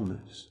and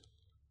wholeness.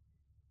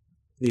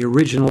 The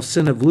original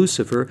sin of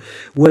Lucifer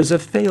was a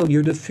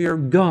failure to fear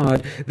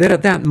God, that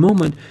at that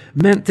moment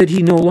meant that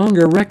he no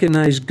longer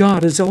recognized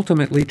God as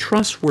ultimately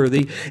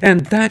trustworthy,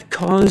 and that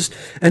caused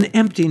an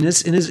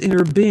emptiness in his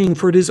inner being,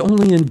 for it is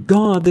only in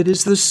God that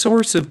is the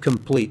source of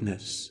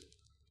completeness.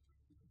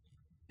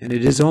 And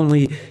it is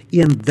only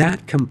in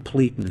that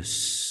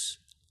completeness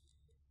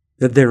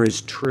that there is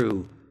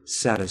true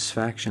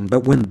satisfaction.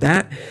 But when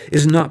that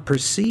is not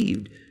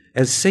perceived,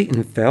 as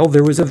Satan fell,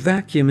 there was a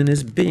vacuum in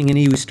his being, and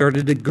he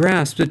started to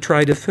grasp to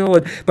try to fill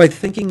it by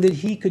thinking that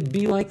he could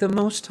be like the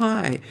Most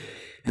High.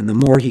 And the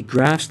more he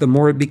grasped, the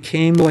more it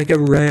became like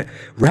a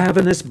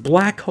ravenous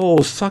black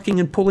hole, sucking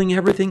and pulling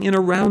everything in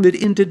around it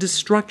into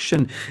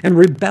destruction and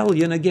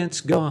rebellion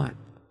against God.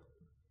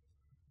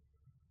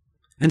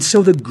 And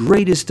so the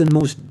greatest and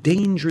most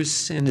dangerous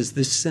sin is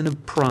the sin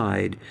of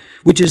pride,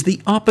 which is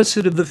the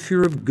opposite of the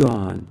fear of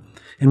God.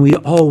 And we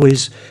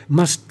always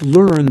must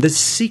learn the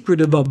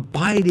secret of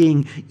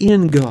abiding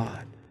in God.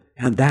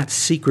 And that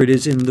secret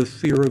is in the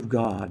fear of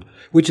God,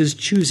 which is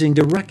choosing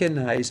to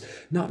recognize,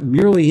 not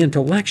merely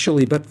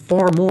intellectually, but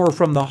far more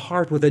from the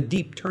heart, with a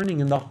deep turning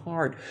in the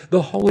heart,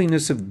 the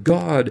holiness of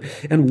God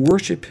and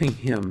worshiping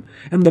him,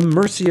 and the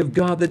mercy of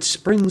God that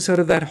springs out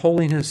of that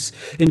holiness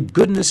and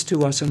goodness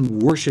to us,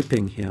 and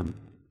worshiping him.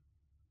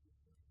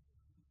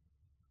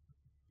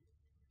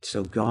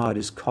 So God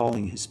is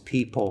calling his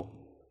people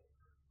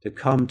to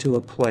come to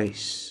a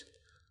place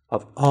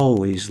of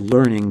always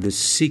learning the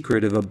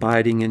secret of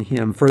abiding in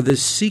Him. For the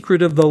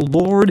secret of the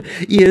Lord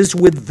is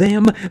with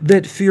them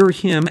that fear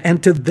Him,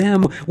 and to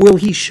them will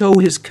He show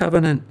His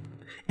covenant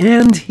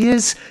and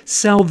His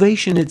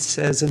salvation, it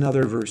says in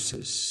other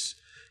verses.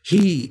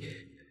 He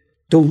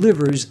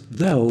delivers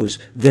those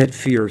that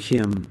fear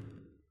Him.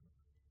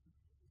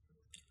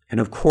 And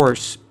of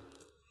course,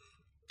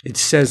 it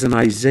says in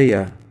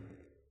Isaiah,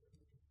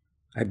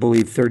 I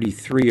believe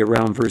 33,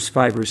 around verse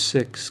 5 or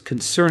 6,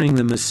 concerning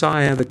the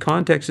Messiah, the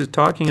context is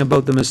talking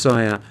about the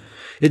Messiah.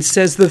 It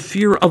says the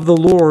fear of the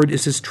Lord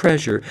is His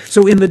treasure.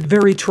 So in the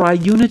very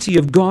triunity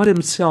of God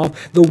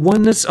Himself, the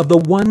oneness of the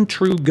one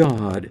true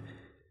God,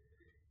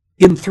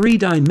 in three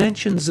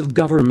dimensions of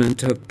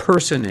government, of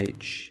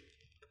personage,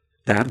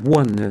 that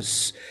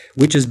oneness,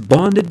 which is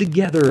bonded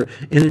together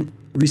in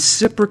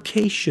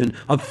reciprocation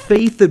of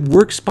faith that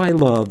works by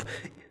love,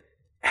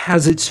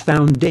 has its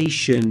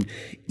foundation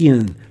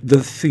in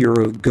the fear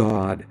of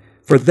God.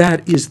 For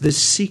that is the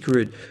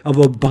secret of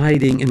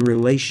abiding in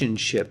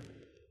relationship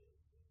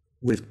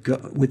with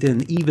God,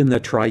 within even the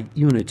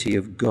triunity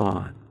of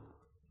God.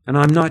 And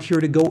I'm not here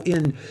to go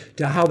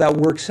into how that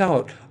works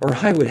out, or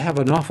I would have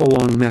an awful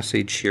long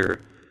message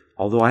here,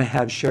 although I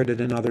have shared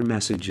it in other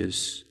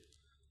messages.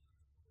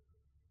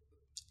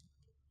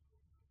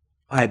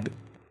 I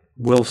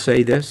will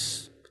say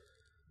this,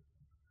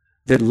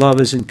 that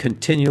love is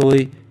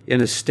continually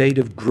in a state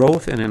of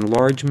growth and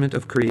enlargement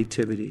of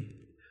creativity.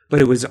 But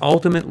it was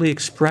ultimately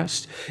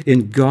expressed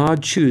in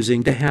God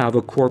choosing to have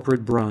a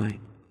corporate bride.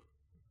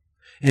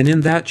 And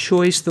in that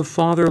choice, the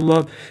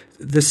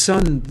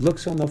Son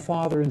looks on the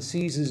Father and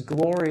sees His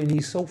glory, and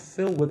He's so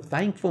filled with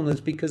thankfulness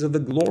because of the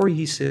glory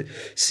He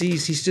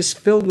sees. He's just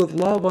filled with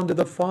love unto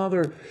the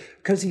Father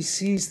because He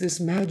sees this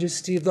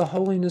majesty of the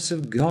holiness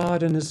of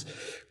God and His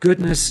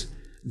goodness,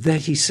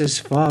 that He says,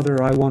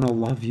 Father, I want to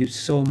love you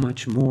so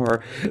much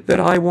more, that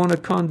I want to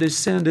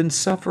condescend and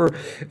suffer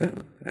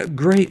a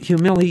great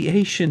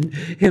humiliation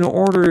in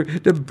order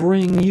to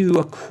bring you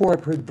a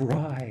corporate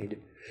bride.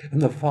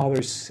 And the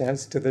Father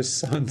says to the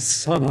Son,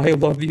 Son, I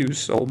love you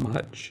so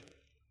much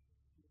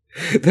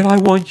that I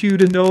want you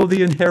to know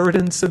the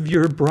inheritance of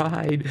your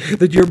bride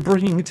that you're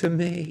bringing to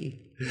me.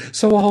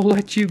 So I'll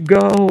let you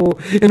go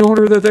in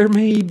order that there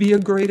may be a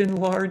great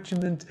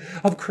enlargement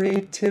of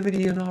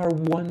creativity in our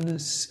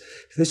oneness.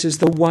 This is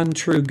the one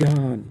true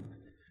God.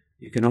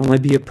 You can only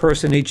be a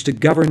personage to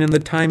govern in the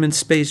time and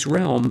space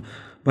realm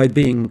by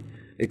being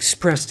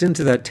expressed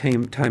into that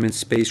time and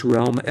space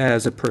realm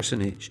as a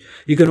personage.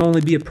 You can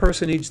only be a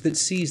personage that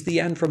sees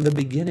the end from the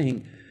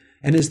beginning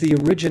and is the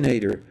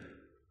originator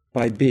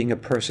by being a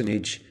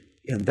personage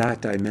in that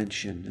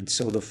dimension. And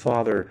so the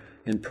Father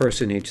in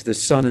personage, the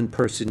Son in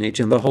personage,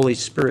 and the Holy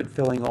Spirit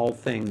filling all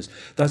things,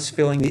 thus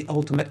filling the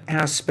ultimate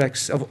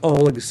aspects of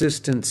all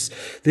existence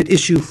that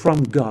issue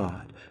from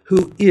God,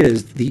 who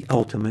is the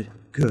ultimate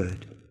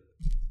good.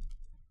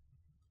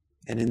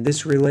 And in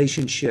this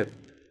relationship,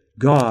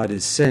 God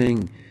is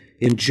saying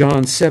in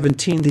John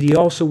 17 that He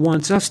also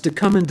wants us to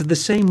come into the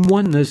same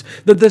oneness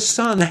that the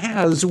Son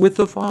has with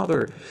the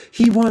Father.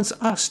 He wants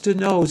us to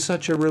know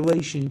such a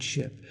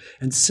relationship.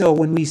 And so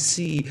when we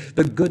see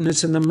the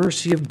goodness and the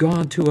mercy of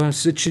God to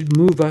us, it should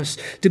move us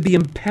to be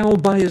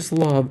impelled by His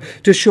love,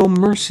 to show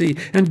mercy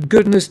and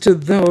goodness to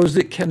those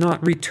that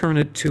cannot return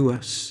it to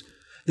us,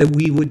 that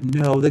we would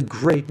know the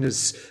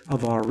greatness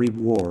of our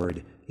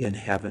reward in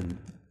heaven.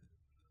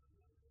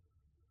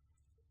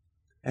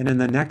 And in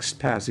the next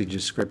passage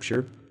of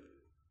Scripture,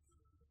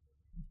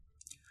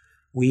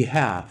 we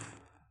have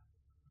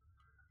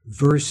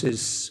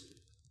verses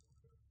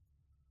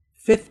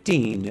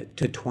 15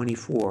 to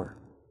 24.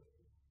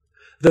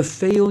 The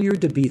failure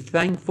to be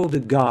thankful to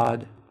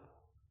God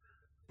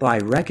by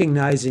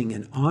recognizing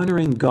and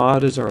honoring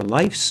God as our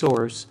life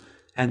source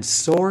and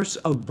source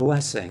of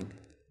blessing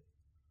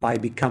by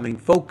becoming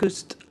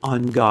focused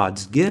on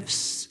God's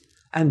gifts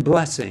and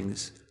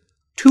blessings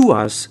to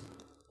us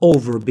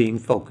over being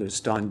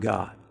focused on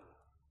God.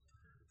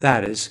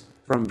 That is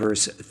from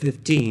verse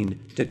 15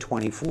 to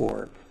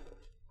 24.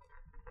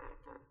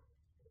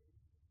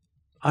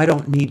 I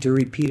don't need to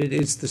repeat it.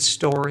 It's the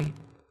story,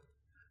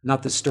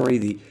 not the story,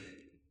 the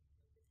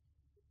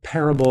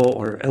parable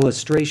or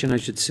illustration, I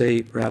should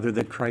say, rather,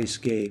 that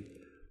Christ gave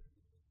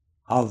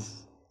of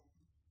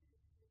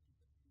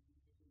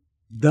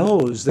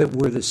those that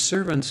were the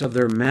servants of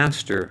their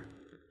master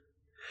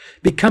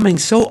becoming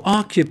so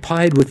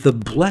occupied with the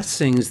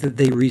blessings that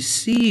they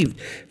received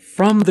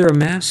from their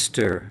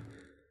master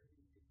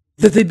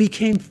that they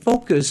became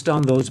focused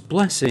on those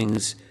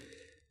blessings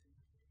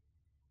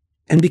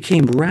and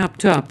became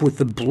wrapped up with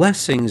the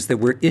blessings that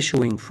were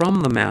issuing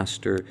from the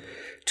master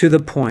to the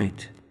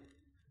point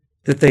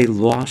that they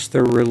lost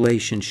their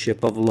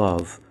relationship of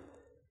love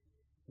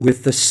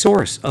with the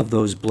source of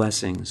those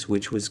blessings,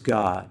 which was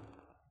God.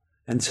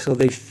 And so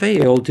they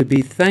failed to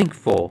be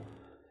thankful.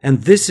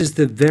 And this is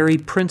the very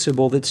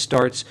principle that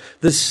starts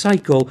the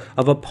cycle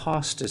of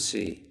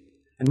apostasy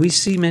And we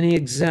see many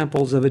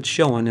examples of it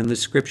shown in the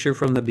Scripture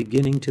from the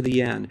beginning to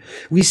the end.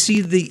 We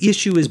see the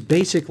issue is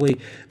basically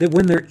that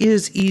when there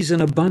is ease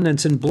and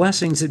abundance and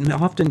blessings, it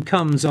often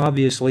comes,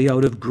 obviously,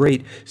 out of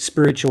great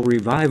spiritual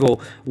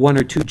revival 1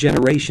 or 2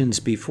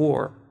 generations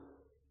before.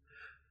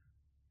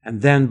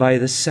 And then by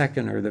the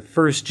second or the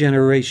first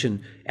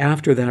generation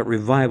after that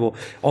revival,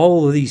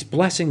 all of these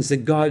blessings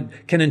that God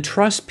can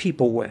entrust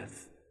people with.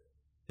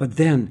 But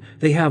then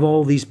they have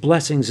all these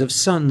blessings of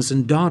sons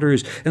and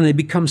daughters, and they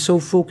become so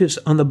focused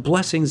on the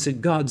blessings that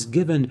God's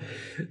given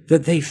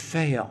that they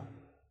fail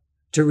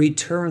to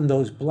return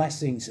those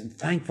blessings and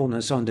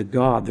thankfulness unto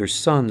God, their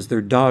sons,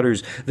 their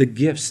daughters, the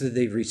gifts that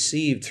they've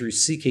received through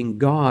seeking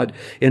God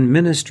in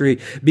ministry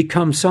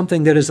become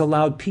something that has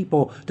allowed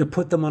people to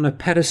put them on a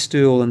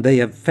pedestal, and they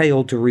have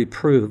failed to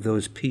reprove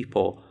those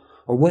people,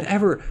 or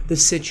whatever the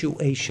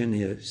situation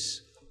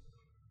is.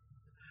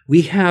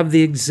 We have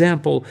the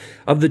example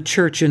of the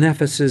church in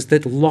Ephesus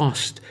that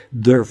lost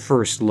their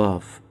first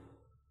love.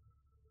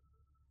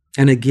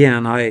 And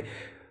again, I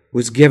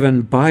was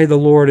given by the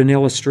Lord an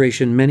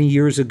illustration many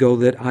years ago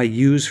that I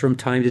use from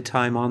time to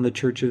time on the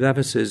church of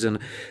Ephesus, and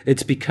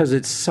it's because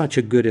it's such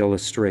a good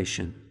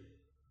illustration.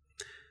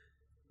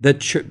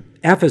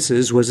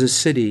 Ephesus was a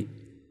city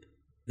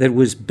that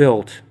was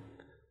built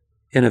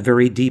in a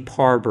very deep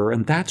harbor,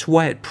 and that's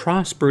why it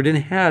prospered and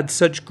had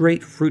such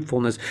great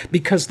fruitfulness,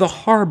 because the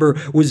harbor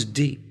was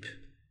deep.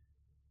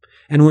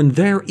 And when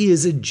there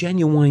is a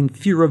genuine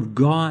fear of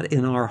God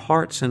in our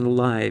hearts and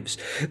lives,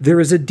 there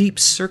is a deep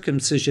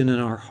circumcision in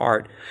our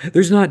heart.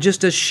 There's not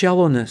just a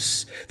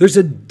shallowness, there's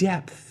a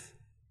depth,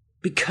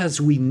 because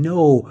we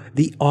know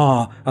the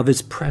awe of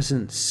His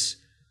presence.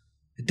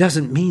 It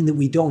doesn't mean that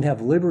we don't have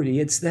liberty.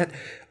 It's that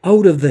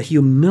out of the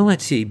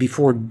humility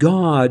before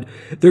God,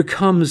 there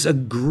comes a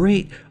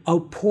great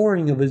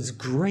outpouring of His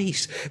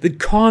grace that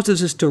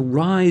causes us to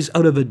rise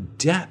out of a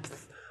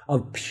depth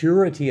of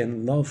purity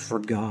and love for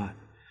God,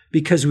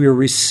 because we are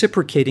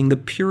reciprocating the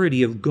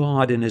purity of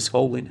God and His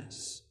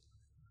holiness.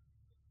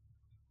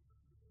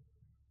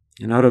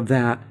 And out of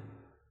that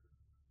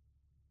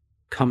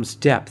comes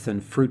depth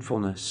and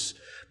fruitfulness.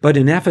 But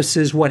in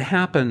Ephesus, what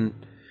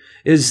happened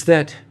is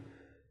that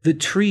the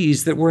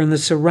trees that were in the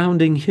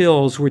surrounding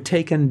hills were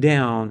taken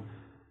down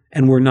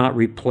and were not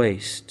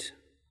replaced.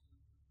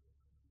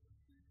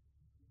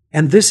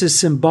 And this is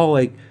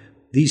symbolic,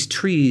 these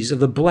trees,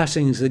 of the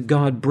blessings that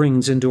God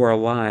brings into our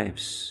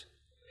lives.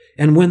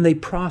 And when they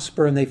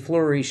prosper and they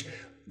flourish,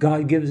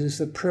 God gives us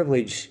the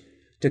privilege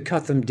to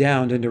cut them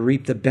down and to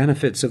reap the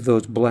benefits of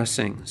those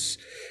blessings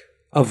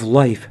of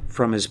life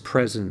from His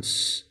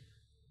presence.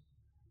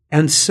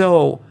 And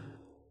so,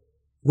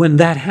 when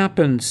that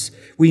happens,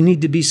 we need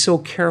to be so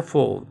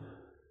careful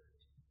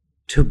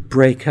to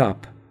break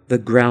up the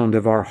ground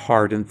of our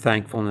heart in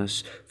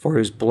thankfulness for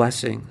His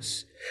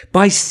blessings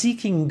by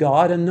seeking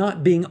God and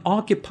not being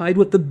occupied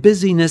with the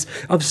busyness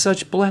of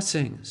such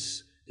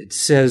blessings. It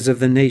says of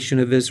the nation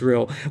of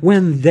Israel,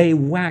 when they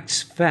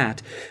waxed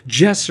fat,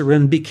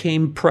 Jeshurun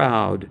became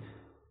proud.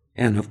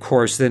 And of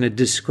course, then it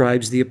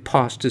describes the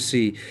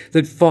apostasy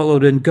that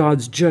followed in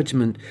God's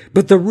judgment.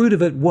 But the root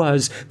of it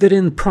was that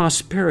in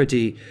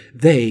prosperity,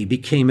 they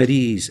became at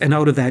ease. And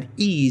out of that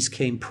ease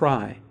came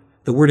pride.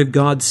 The Word of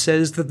God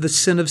says that the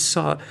sin of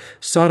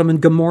Sodom and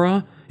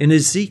Gomorrah in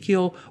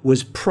Ezekiel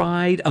was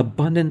pride,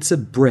 abundance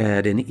of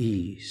bread, and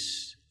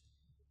ease.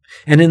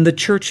 And in the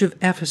church of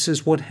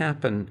Ephesus, what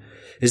happened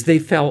is they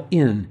fell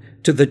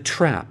into the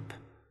trap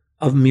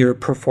of mere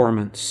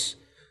performance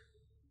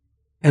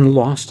and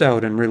lost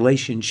out in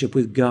relationship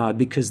with God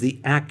because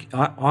they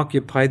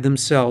occupied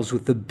themselves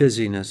with the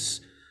busyness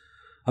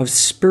of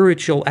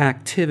spiritual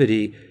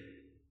activity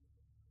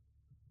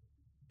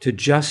to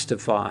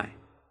justify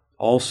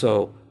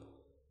also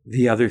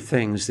the other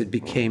things that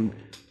became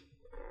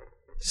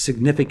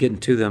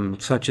significant to them,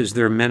 such as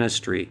their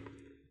ministry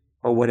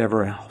or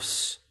whatever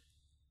else.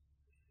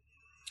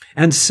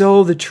 And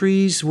so the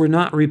trees were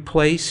not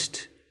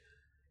replaced,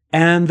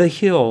 and the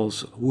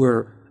hills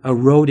were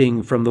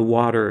eroding from the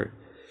water.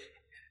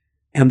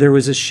 And there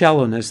was a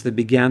shallowness that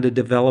began to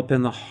develop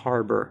in the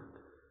harbor.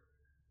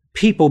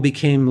 People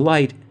became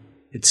light.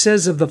 It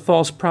says of the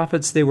false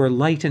prophets, they were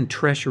light and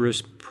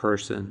treacherous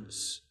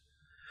persons.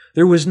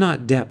 There was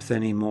not depth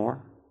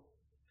anymore.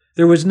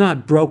 There was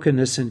not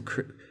brokenness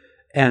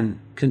and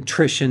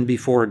contrition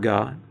before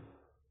God.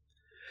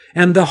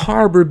 And the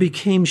harbor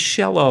became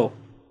shallow.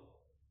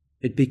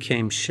 It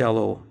became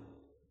shallow.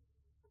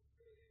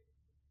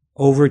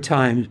 Over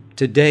time,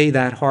 today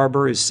that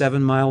harbor is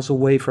 7 miles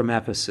away from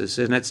Ephesus,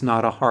 and it's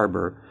not a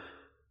harbor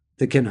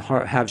that can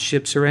have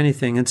ships or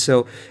anything. And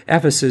so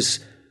Ephesus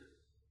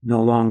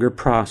no longer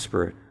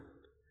prospered.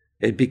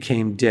 It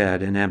became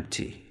dead and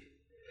empty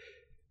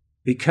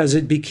because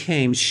it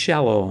became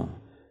shallow,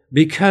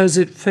 because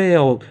it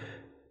failed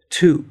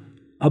to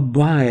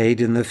abide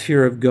in the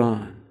fear of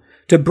God,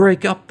 to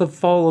break up the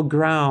fallow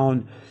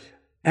ground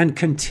and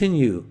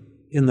continue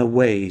in the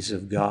ways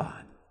of God.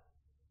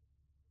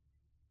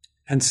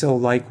 And so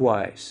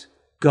likewise,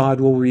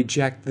 God will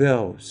reject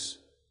those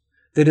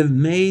that have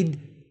made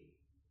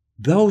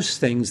those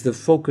things the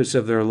focus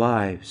of their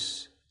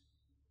lives,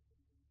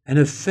 and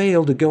have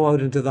failed to go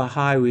out into the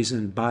highways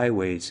and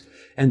byways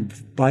and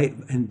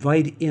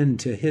invite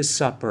into his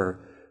supper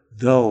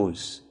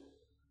those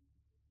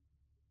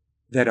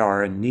that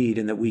are in need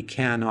and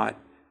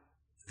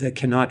that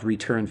cannot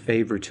return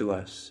favor to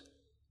us,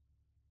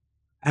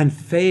 and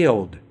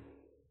failed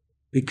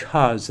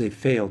because they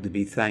failed to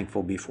be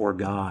thankful before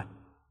God.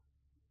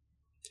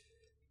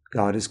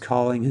 God is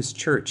calling his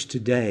church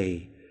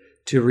today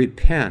to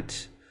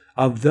repent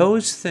of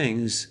those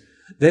things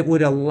that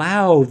would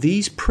allow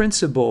these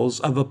principles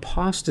of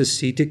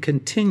apostasy to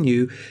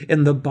continue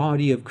in the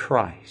body of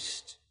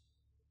Christ.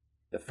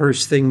 The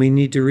first thing we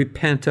need to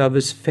repent of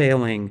is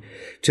failing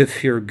to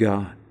fear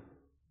God.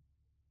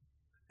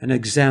 An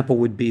example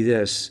would be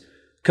this: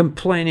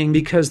 complaining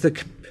because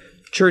the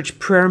church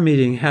prayer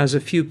meeting has a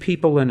few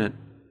people in it.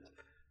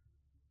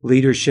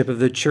 Leadership of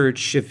the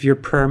church, if your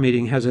prayer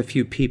meeting has a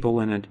few people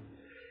in it,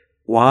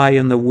 why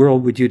in the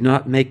world would you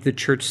not make the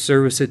church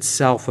service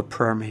itself a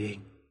prayer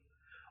meeting?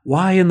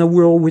 Why in the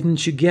world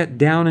wouldn't you get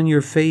down on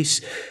your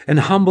face and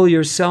humble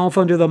yourself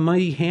under the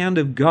mighty hand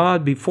of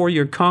God before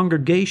your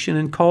congregation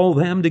and call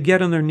them to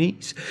get on their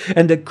knees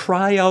and to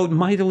cry out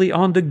mightily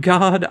unto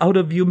God out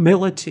of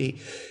humility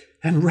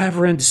and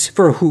reverence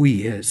for who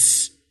he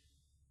is,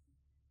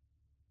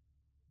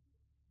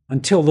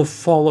 until the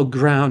fallow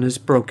ground is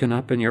broken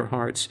up in your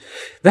hearts?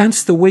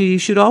 That's the way you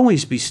should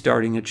always be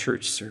starting a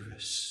church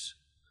service,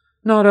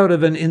 not out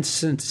of an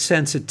instant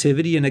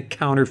sensitivity and a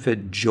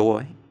counterfeit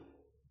joy.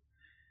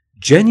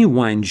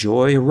 Genuine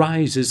joy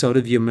arises out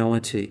of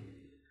humility.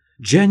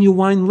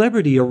 Genuine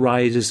liberty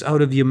arises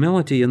out of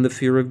humility and the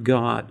fear of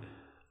God.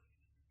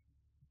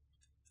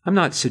 I'm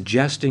not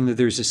suggesting that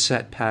there's a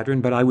set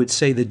pattern, but I would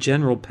say the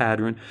general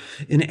pattern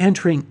in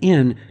entering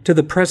in to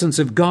the presence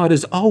of God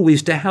is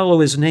always to hallow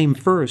his name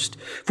first,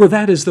 for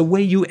that is the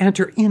way you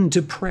enter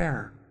into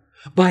prayer,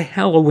 by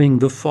hallowing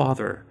the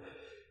Father.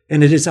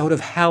 And it is out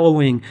of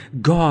hallowing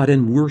God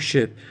and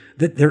worship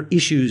that there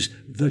issues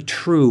the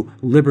true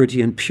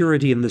liberty and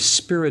purity and the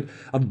spirit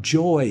of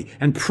joy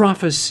and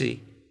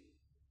prophecy.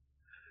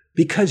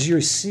 Because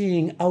you're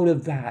seeing out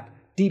of that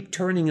deep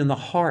turning in the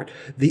heart,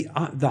 the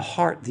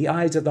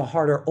eyes of the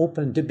heart are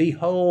open to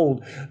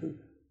behold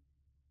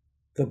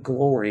the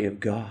glory of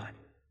God.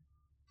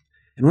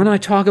 And when I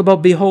talk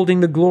about beholding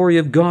the glory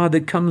of God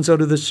that comes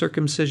out of the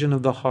circumcision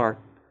of the heart,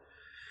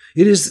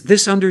 it is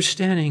this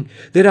understanding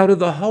that out of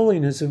the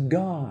holiness of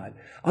God,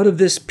 out of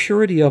this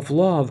purity of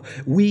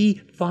love, we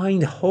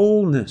find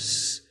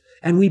wholeness,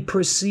 and we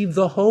perceive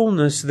the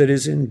wholeness that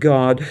is in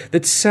God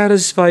that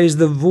satisfies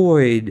the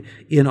void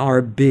in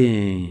our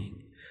being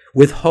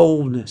with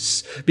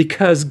wholeness,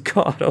 because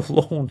God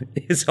alone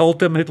is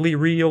ultimately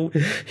real.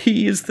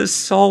 He is the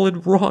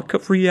solid rock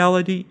of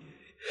reality.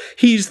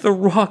 He's the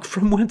rock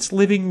from whence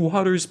living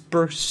waters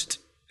burst.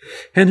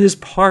 And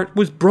his heart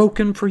was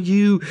broken for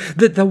you,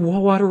 that the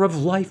water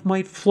of life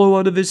might flow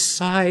out of his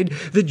side,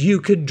 that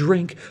you could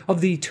drink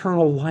of the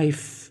eternal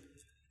life.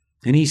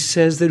 And he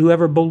says that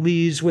whoever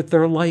believes with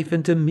their life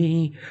into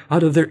me,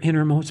 out of their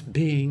innermost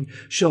being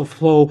shall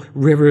flow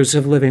rivers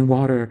of living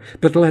water.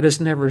 But let us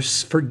never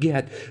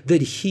forget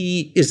that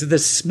he is the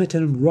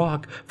smitten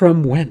rock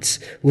from whence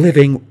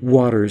living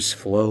waters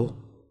flow.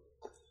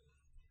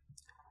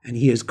 And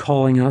he is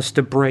calling us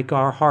to break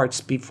our hearts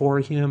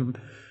before him,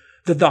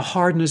 that the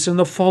hardness and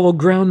the fallow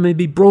ground may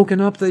be broken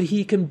up, that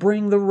he can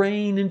bring the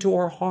rain into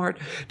our heart,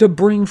 to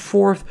bring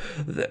forth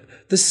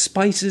the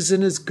spices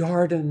in his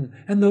garden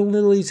and the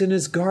lilies in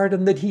his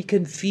garden that he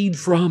can feed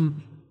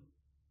from,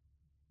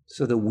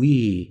 so that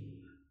we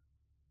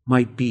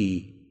might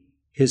be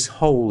his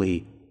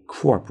holy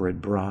corporate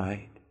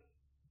bride.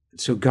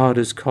 And so God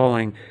is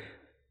calling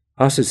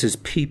us as his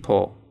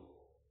people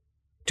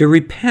to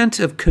repent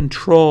of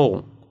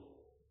control,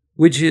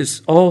 which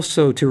is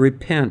also to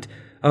repent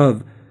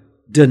of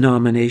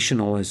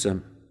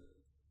denominationalism,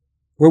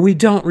 where we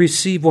don't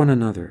receive one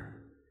another.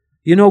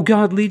 You know,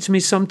 God leads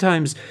me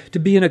sometimes to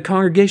be in a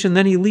congregation,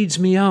 then he leads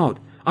me out.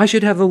 I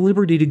should have the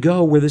liberty to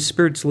go where the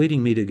Spirit's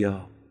leading me to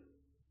go,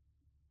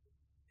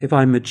 if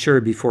I'm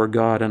mature before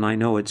God and I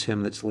know it's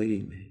him that's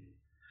leading me.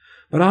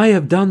 But I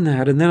have done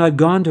that, and then I've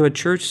gone to a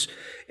church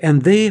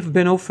and they have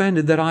been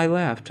offended that I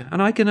left,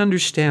 and I can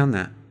understand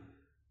that.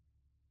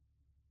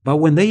 But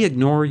when they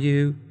ignore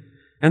you,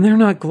 and they're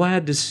not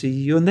glad to see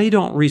you, and they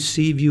don't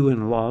receive you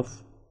in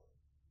love,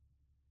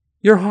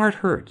 your heart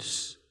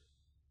hurts.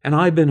 And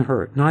I've been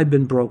hurt, and I've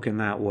been broken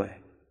that way.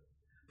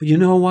 But you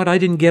know what? I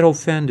didn't get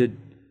offended.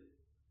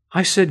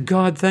 I said,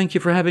 God, thank you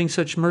for having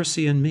such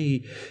mercy in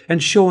me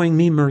and showing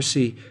me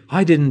mercy.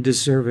 I didn't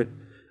deserve it.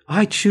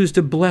 I choose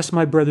to bless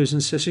my brothers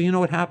and sisters. You know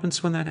what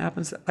happens when that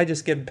happens? I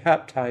just get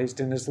baptized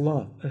in his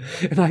love.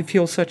 And I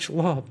feel such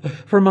love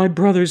for my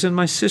brothers and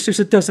my sisters.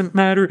 It doesn't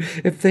matter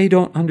if they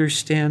don't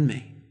understand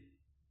me.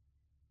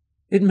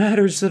 It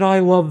matters that I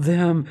love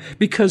them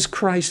because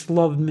Christ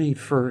loved me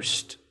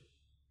first.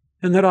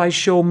 and that I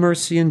show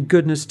mercy and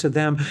goodness to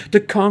them, to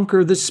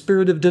conquer the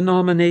spirit of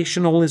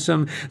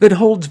denominationalism that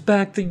holds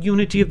back the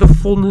unity of the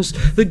fullness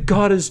that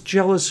God is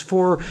jealous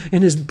for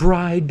in his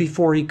bride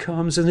before he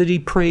comes, and that he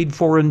prayed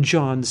for in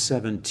John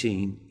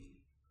 17.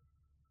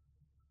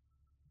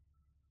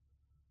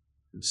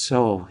 And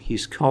so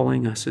he's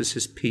calling us as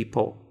his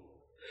people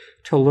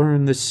to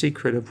learn the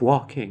secret of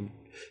walking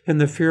in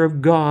the fear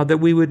of God, that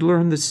we would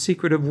learn the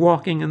secret of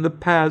walking in the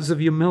paths of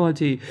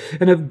humility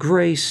and of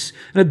grace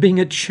and of being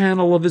a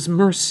channel of his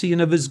mercy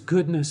and of his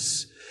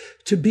goodness,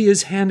 to be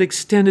his hand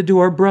extended to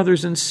our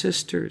brothers and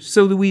sisters,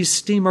 so that we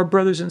esteem our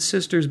brothers and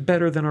sisters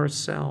better than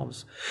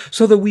ourselves,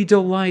 so that we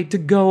delight to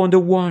go and to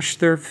wash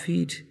their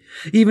feet,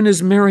 even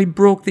as Mary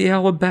broke the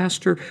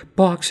alabaster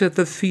box at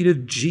the feet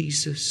of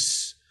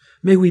Jesus.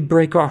 May we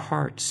break our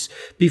hearts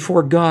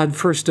before God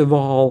first of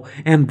all,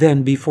 and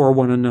then before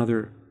one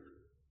another.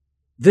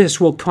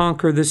 This will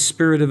conquer the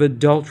spirit of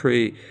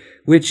adultery,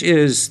 which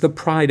is the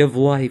pride of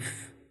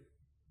life,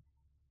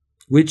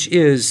 which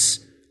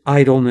is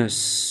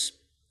idleness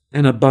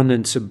and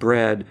abundance of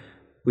bread,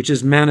 which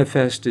is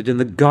manifested in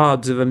the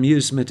gods of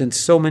amusement and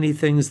so many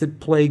things that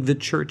plague the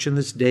church in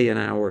this day and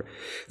hour,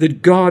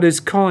 that God is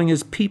calling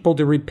his people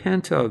to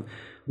repent of.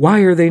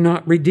 Why are they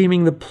not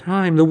redeeming the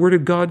time? The Word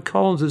of God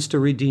calls us to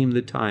redeem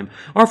the time.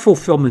 Our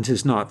fulfillment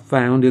is not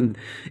found in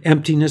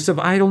emptiness of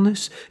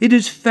idleness. It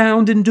is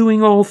found in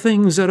doing all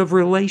things out of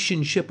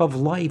relationship of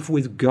life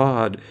with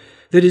God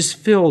that is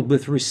filled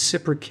with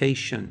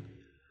reciprocation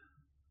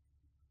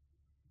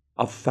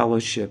of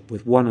fellowship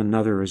with one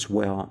another as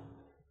well,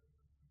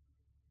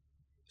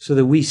 so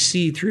that we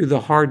see through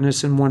the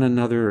hardness in one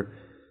another,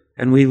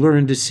 and we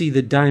learn to see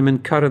the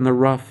diamond cut in the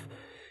rough,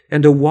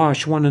 and to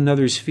wash one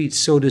another's feet,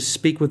 so to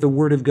speak, with the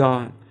Word of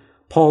God.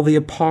 Paul the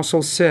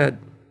Apostle said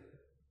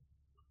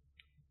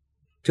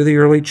to the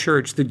early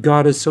church that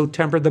God has so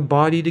tempered the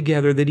body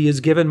together that he has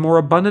given more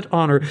abundant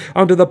honor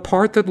unto the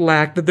part that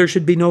lacked, that there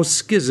should be no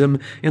schism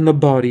in the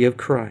body of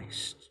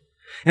Christ.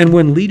 And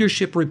when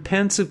leadership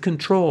repents of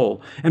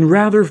control and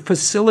rather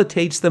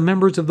facilitates the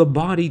members of the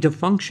body to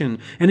function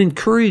and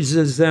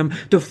encourages them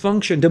to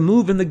function, to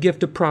move in the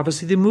gift of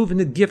prophecy, to move in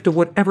the gift of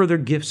whatever their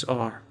gifts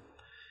are,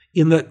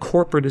 in the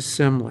corporate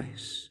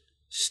assemblies,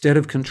 instead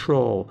of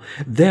control,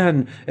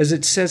 then, as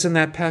it says in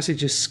that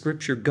passage of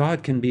Scripture,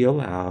 God can be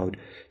allowed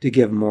to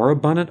give more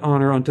abundant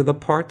honor unto the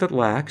part that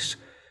lacks,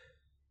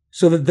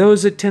 so that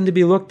those that tend to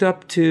be looked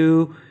up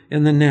to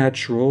in the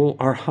natural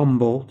are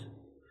humbled,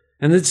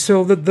 and that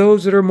so that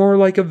those that are more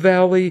like a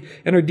valley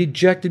and are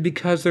dejected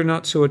because they're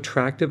not so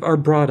attractive are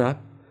brought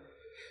up,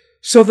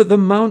 so that the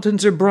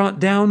mountains are brought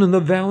down and the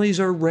valleys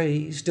are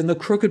raised and the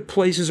crooked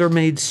places are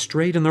made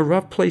straight and the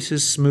rough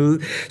places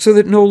smooth, so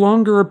that no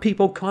longer are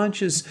people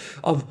conscious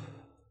of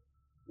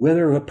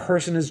whether a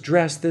person is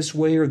dressed this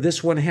way or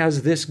this one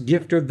has this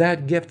gift or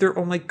that gift. They're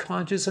only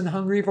conscious and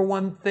hungry for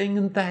one thing,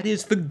 and that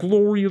is the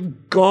glory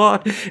of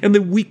God, and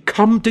that we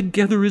come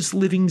together as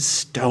living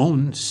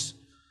stones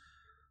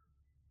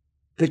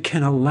that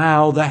can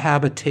allow the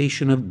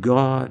habitation of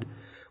God,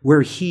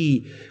 where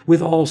he,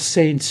 with all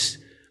saints,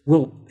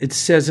 it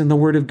says in the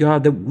Word of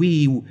God that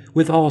we,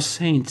 with all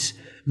saints,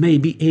 may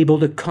be able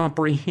to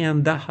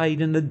comprehend the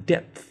height and the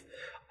depth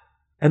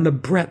and the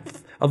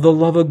breadth of the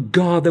love of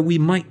God, that we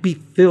might be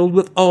filled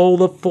with all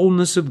the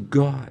fullness of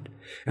God.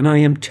 And I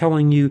am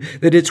telling you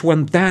that it's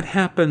when that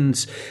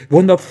happens,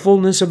 when the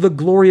fullness of the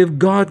glory of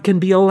God can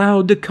be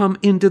allowed to come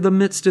into the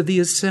midst of the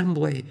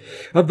assembly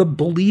of the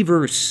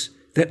believers,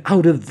 that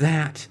out of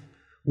that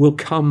will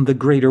come the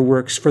greater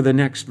works. For the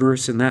next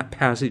verse in that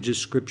passage of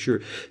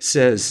Scripture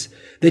says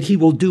that he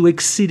will do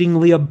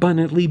exceedingly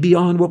abundantly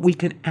beyond what we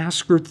can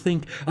ask or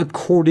think,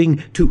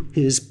 according to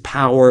his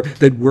power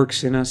that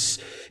works in us.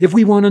 If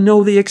we want to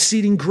know the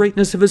exceeding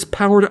greatness of his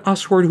power to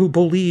usward who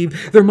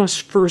believe, there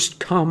must first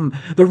come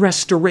the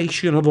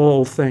restoration of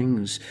all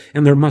things,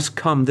 and there must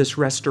come this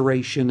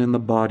restoration in the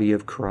body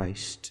of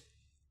Christ.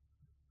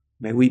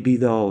 May we be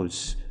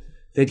those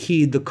that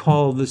heed the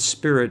call of the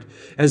Spirit,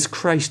 as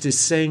Christ is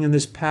saying in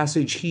this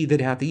passage, he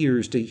that hath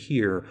ears to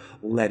hear,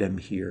 let him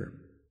hear.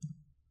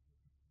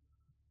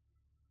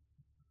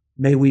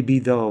 May we be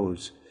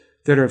those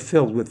that are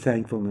filled with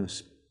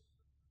thankfulness.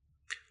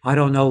 I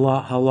don't know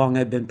how long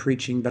I've been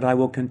preaching, but I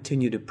will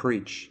continue to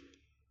preach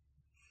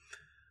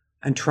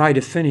and try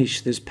to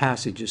finish this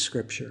passage of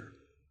Scripture.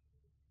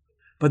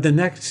 But the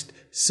next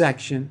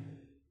section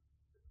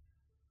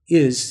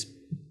is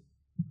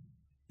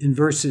in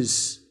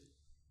verses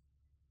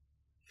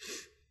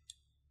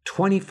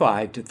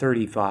 25 to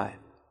 35.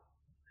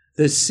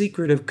 The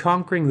secret of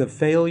conquering the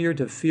failure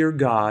to fear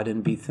God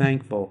and be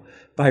thankful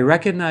by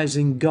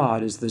recognizing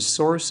God as the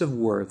source of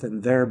worth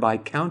and thereby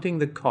counting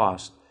the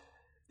cost,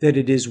 that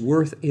it is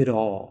worth it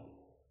all.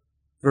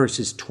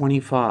 Verses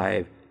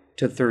 25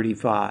 to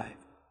 35.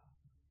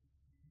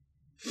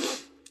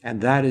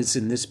 And that is,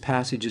 in this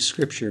passage of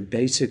Scripture,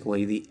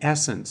 basically the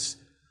essence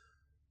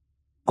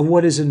of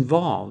what is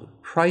involved.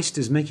 Christ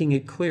is making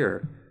it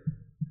clear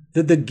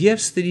that the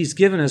gifts that he's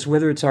given us,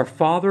 whether it's our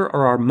father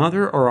or our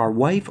mother or our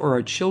wife or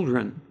our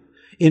children,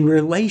 in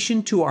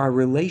relation to our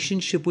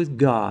relationship with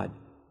God,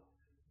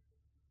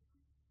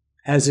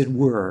 as it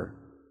were,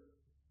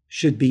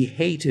 should be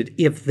hated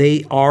if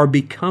they are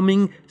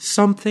becoming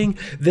something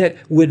that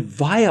would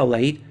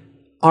violate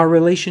our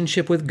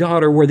relationship with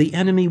God, or where the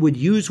enemy would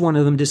use one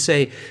of them to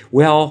say,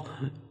 well,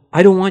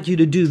 I don't want you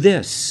to do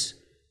this.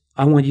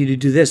 I want you to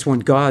do this, when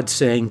God's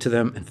saying to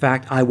them, in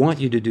fact, I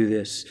want you to do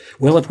this.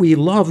 Well, if we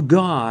love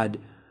God,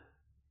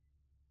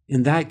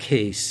 in that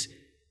case,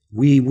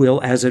 we will,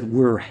 as it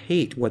were,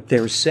 hate what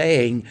they're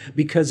saying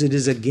because it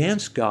is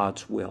against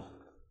God's will,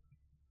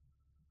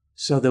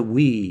 so that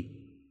we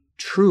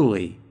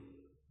truly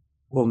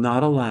will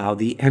not allow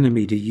the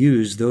enemy to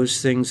use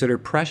those things that are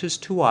precious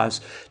to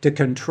us to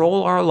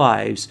control our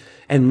lives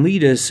and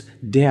lead us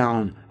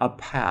down a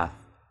path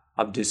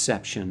of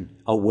deception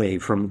away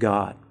from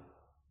God.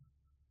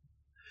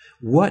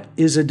 What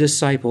is a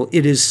disciple?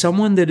 It is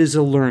someone that is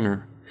a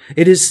learner.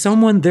 It is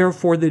someone,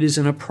 therefore, that is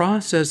in a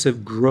process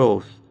of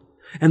growth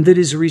and that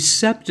is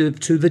receptive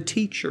to the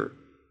teacher.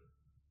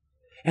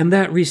 And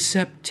that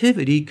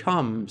receptivity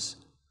comes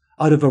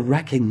out of a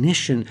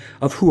recognition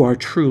of who our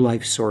true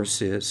life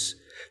source is,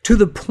 to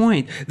the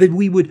point that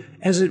we would,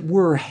 as it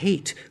were,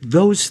 hate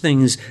those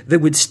things that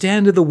would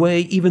stand in the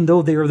way, even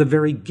though they are the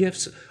very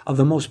gifts of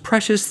the most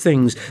precious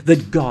things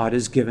that God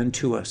has given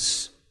to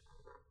us.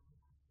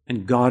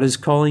 And God is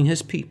calling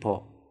His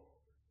people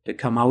to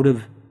come out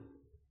of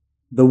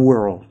the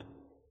world.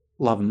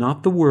 Love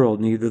not the world,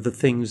 neither the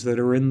things that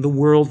are in the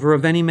world. For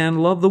if any man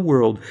love the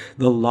world,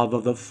 the love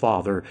of the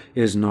Father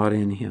is not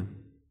in him.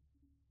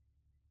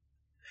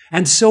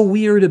 And so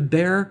we are to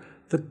bear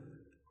the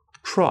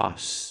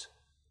cross.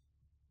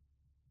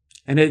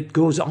 And it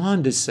goes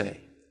on to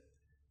say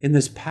in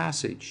this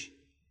passage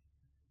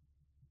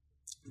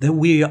that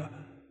we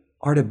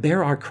are to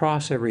bear our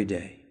cross every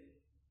day.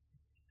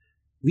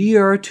 We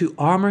are to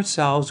arm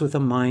ourselves with a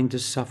mind to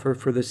suffer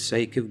for the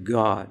sake of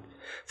God.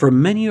 For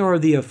many are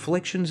the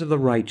afflictions of the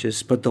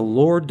righteous, but the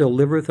Lord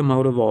delivereth them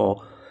out of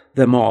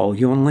them all.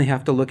 You only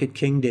have to look at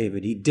King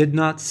David. He did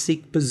not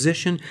seek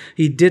position.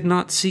 He did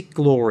not seek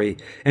glory.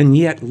 And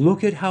yet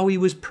look at how he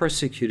was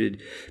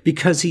persecuted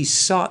because he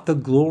sought the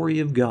glory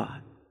of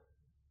God.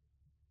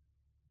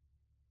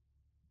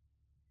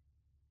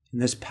 In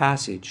this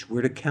passage,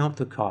 we're to count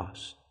the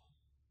cost.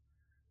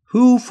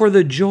 Who for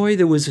the joy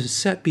that was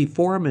set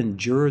before him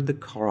endured the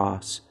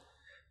cross,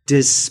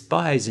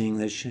 despising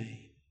the shame.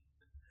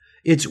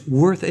 It's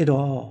worth it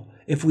all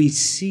if we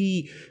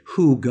see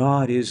who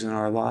God is in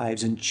our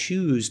lives and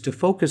choose to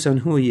focus on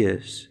who He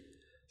is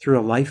through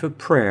a life of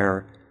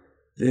prayer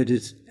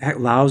that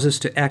allows us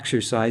to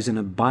exercise an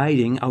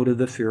abiding out of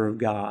the fear of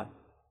God,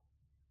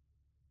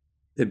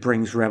 that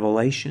brings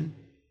revelation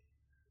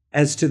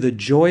as to the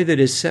joy that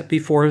is set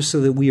before us,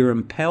 so that we are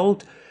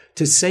impelled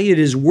to say it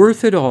is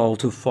worth it all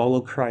to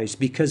follow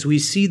Christ, because we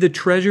see the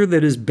treasure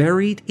that is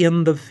buried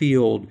in the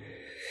field.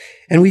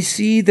 And we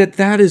see that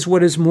that is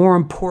what is more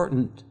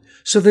important,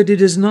 so that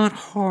it is not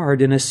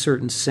hard in a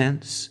certain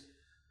sense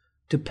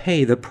to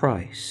pay the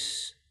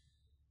price,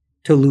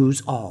 to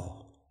lose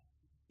all,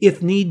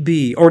 if need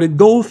be, or to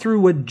go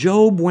through what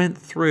Job went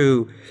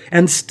through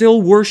and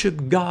still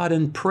worship God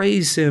and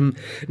praise Him,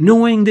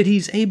 knowing that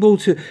He's able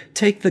to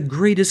take the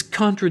greatest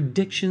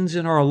contradictions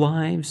in our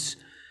lives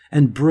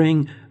and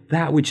bring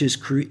that which is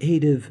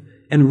creative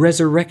and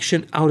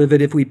resurrection out of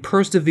it if we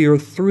persevere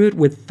through it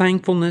with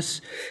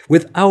thankfulness,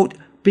 without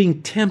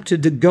being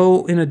tempted to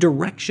go in a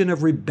direction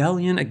of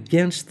rebellion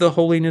against the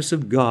holiness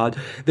of God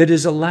that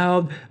has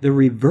allowed the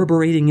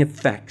reverberating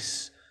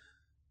effects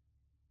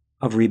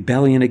of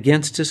rebellion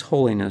against His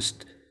holiness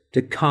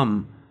to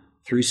come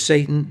through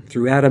Satan,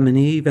 through Adam and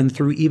Eve, and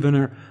through even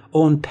our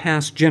own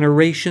past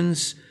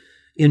generations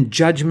in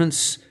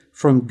judgments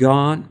from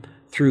God,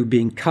 through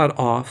being cut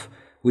off,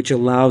 which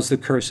allows the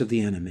curse of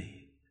the enemy.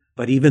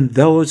 But even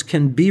those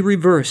can be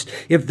reversed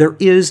if there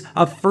is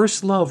a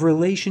first love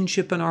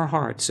relationship in our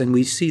hearts, and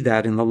we see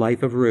that in the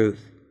life of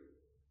Ruth.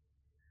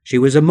 She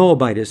was a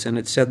Moabitess, and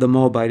it said the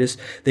Moabites,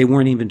 they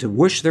weren't even to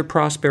wish their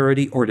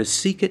prosperity or to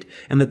seek it,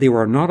 and that they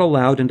were not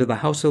allowed into the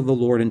house of the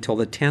Lord until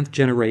the 10th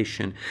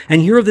generation.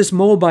 And here this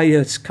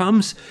Moabitess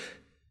comes,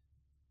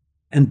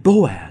 and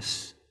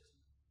Boaz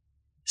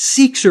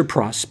seeks her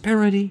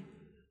prosperity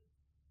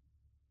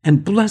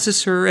and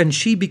blesses her, and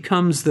she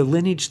becomes the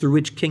lineage through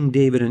which King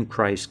David and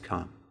Christ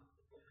come.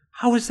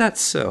 How is that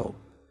so?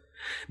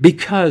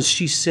 Because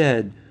she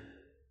said,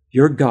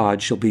 your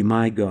God shall be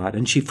my God.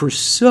 And she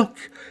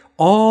forsook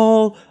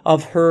all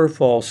of her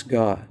false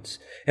gods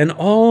and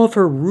all of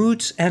her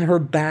roots and her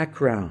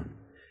background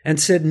and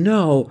said,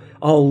 no,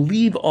 I'll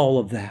leave all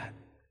of that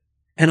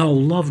and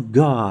I'll love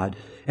God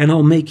and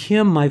I'll make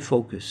Him my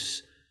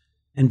focus.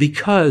 And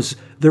because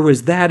there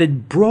was that,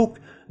 it broke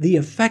the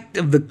effect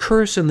of the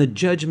curse and the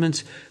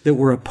judgments that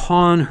were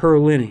upon her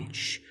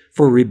lineage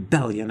for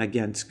rebellion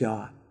against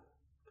God.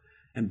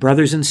 And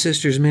brothers and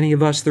sisters, many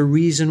of us, the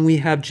reason we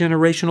have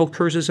generational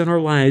curses in our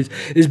lives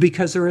is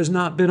because there has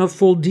not been a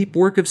full deep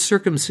work of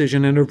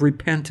circumcision and of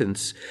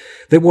repentance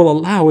that will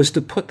allow us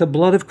to put the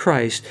blood of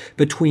Christ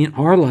between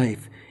our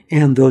life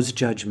and those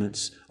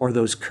judgments or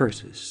those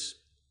curses.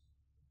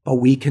 But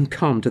we can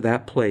come to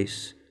that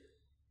place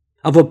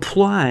of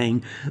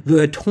applying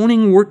the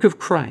atoning work of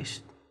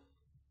Christ,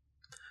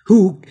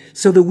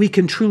 so that we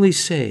can truly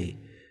say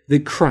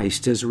that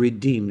Christ has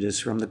redeemed us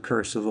from the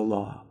curse of the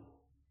law.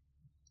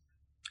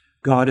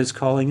 God is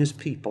calling his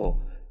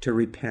people to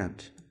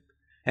repent.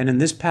 And in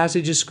this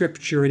passage of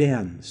Scripture, it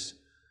ends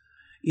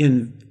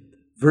in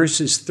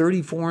verses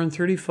 34 and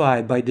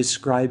 35 by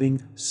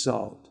describing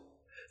salt.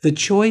 The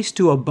choice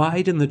to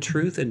abide in the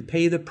truth and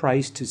pay the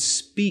price to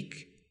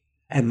speak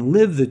and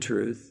live the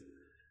truth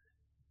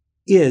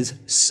is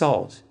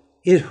salt.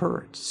 It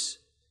hurts.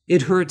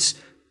 It hurts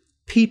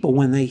people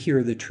when they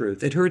hear the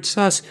truth. It hurts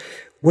us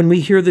when we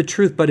hear the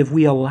truth, but if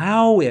we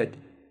allow it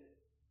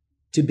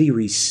to be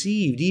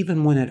received,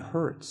 even when it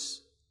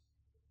hurts,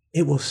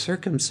 it will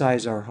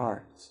circumcise our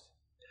hearts.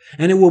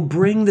 And it will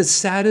bring the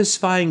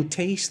satisfying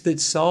taste that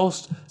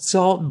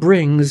salt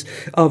brings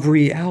of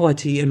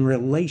reality and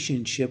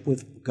relationship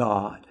with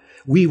God.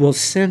 We will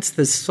sense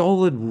the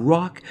solid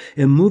rock,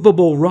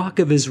 immovable rock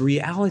of his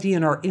reality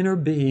in our inner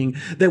being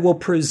that will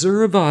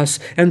preserve us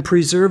and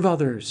preserve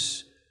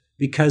others,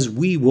 because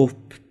we will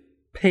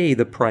pay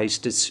the price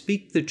to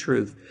speak the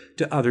truth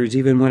to others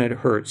even when it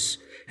hurts.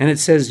 And it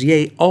says,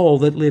 yea, all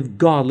that live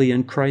godly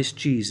in Christ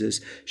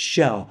Jesus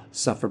shall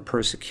suffer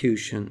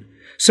persecution.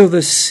 So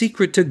the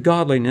secret to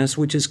godliness,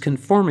 which is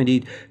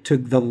conformity to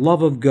the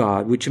love of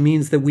God, which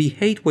means that we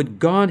hate what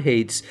God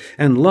hates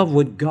and love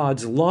what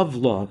God's love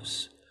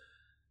loves,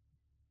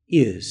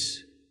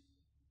 is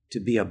to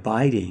be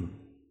abiding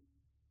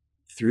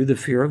through the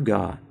fear of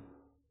God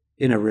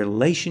in a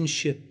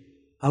relationship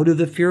out of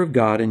the fear of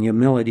God and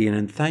humility and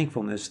in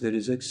thankfulness that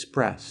is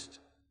expressed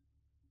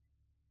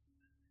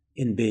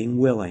in being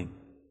willing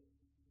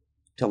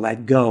to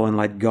let go and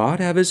let God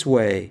have his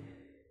way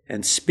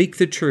and speak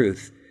the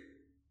truth,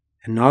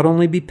 and not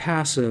only be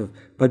passive,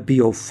 but be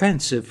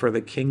offensive for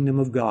the kingdom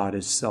of God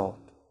as salt.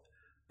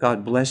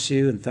 God bless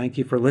you, and thank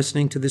you for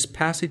listening to this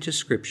passage of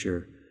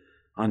Scripture.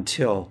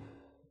 Until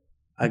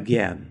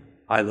again,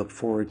 I look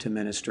forward to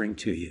ministering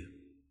to you.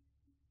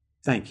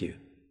 Thank you.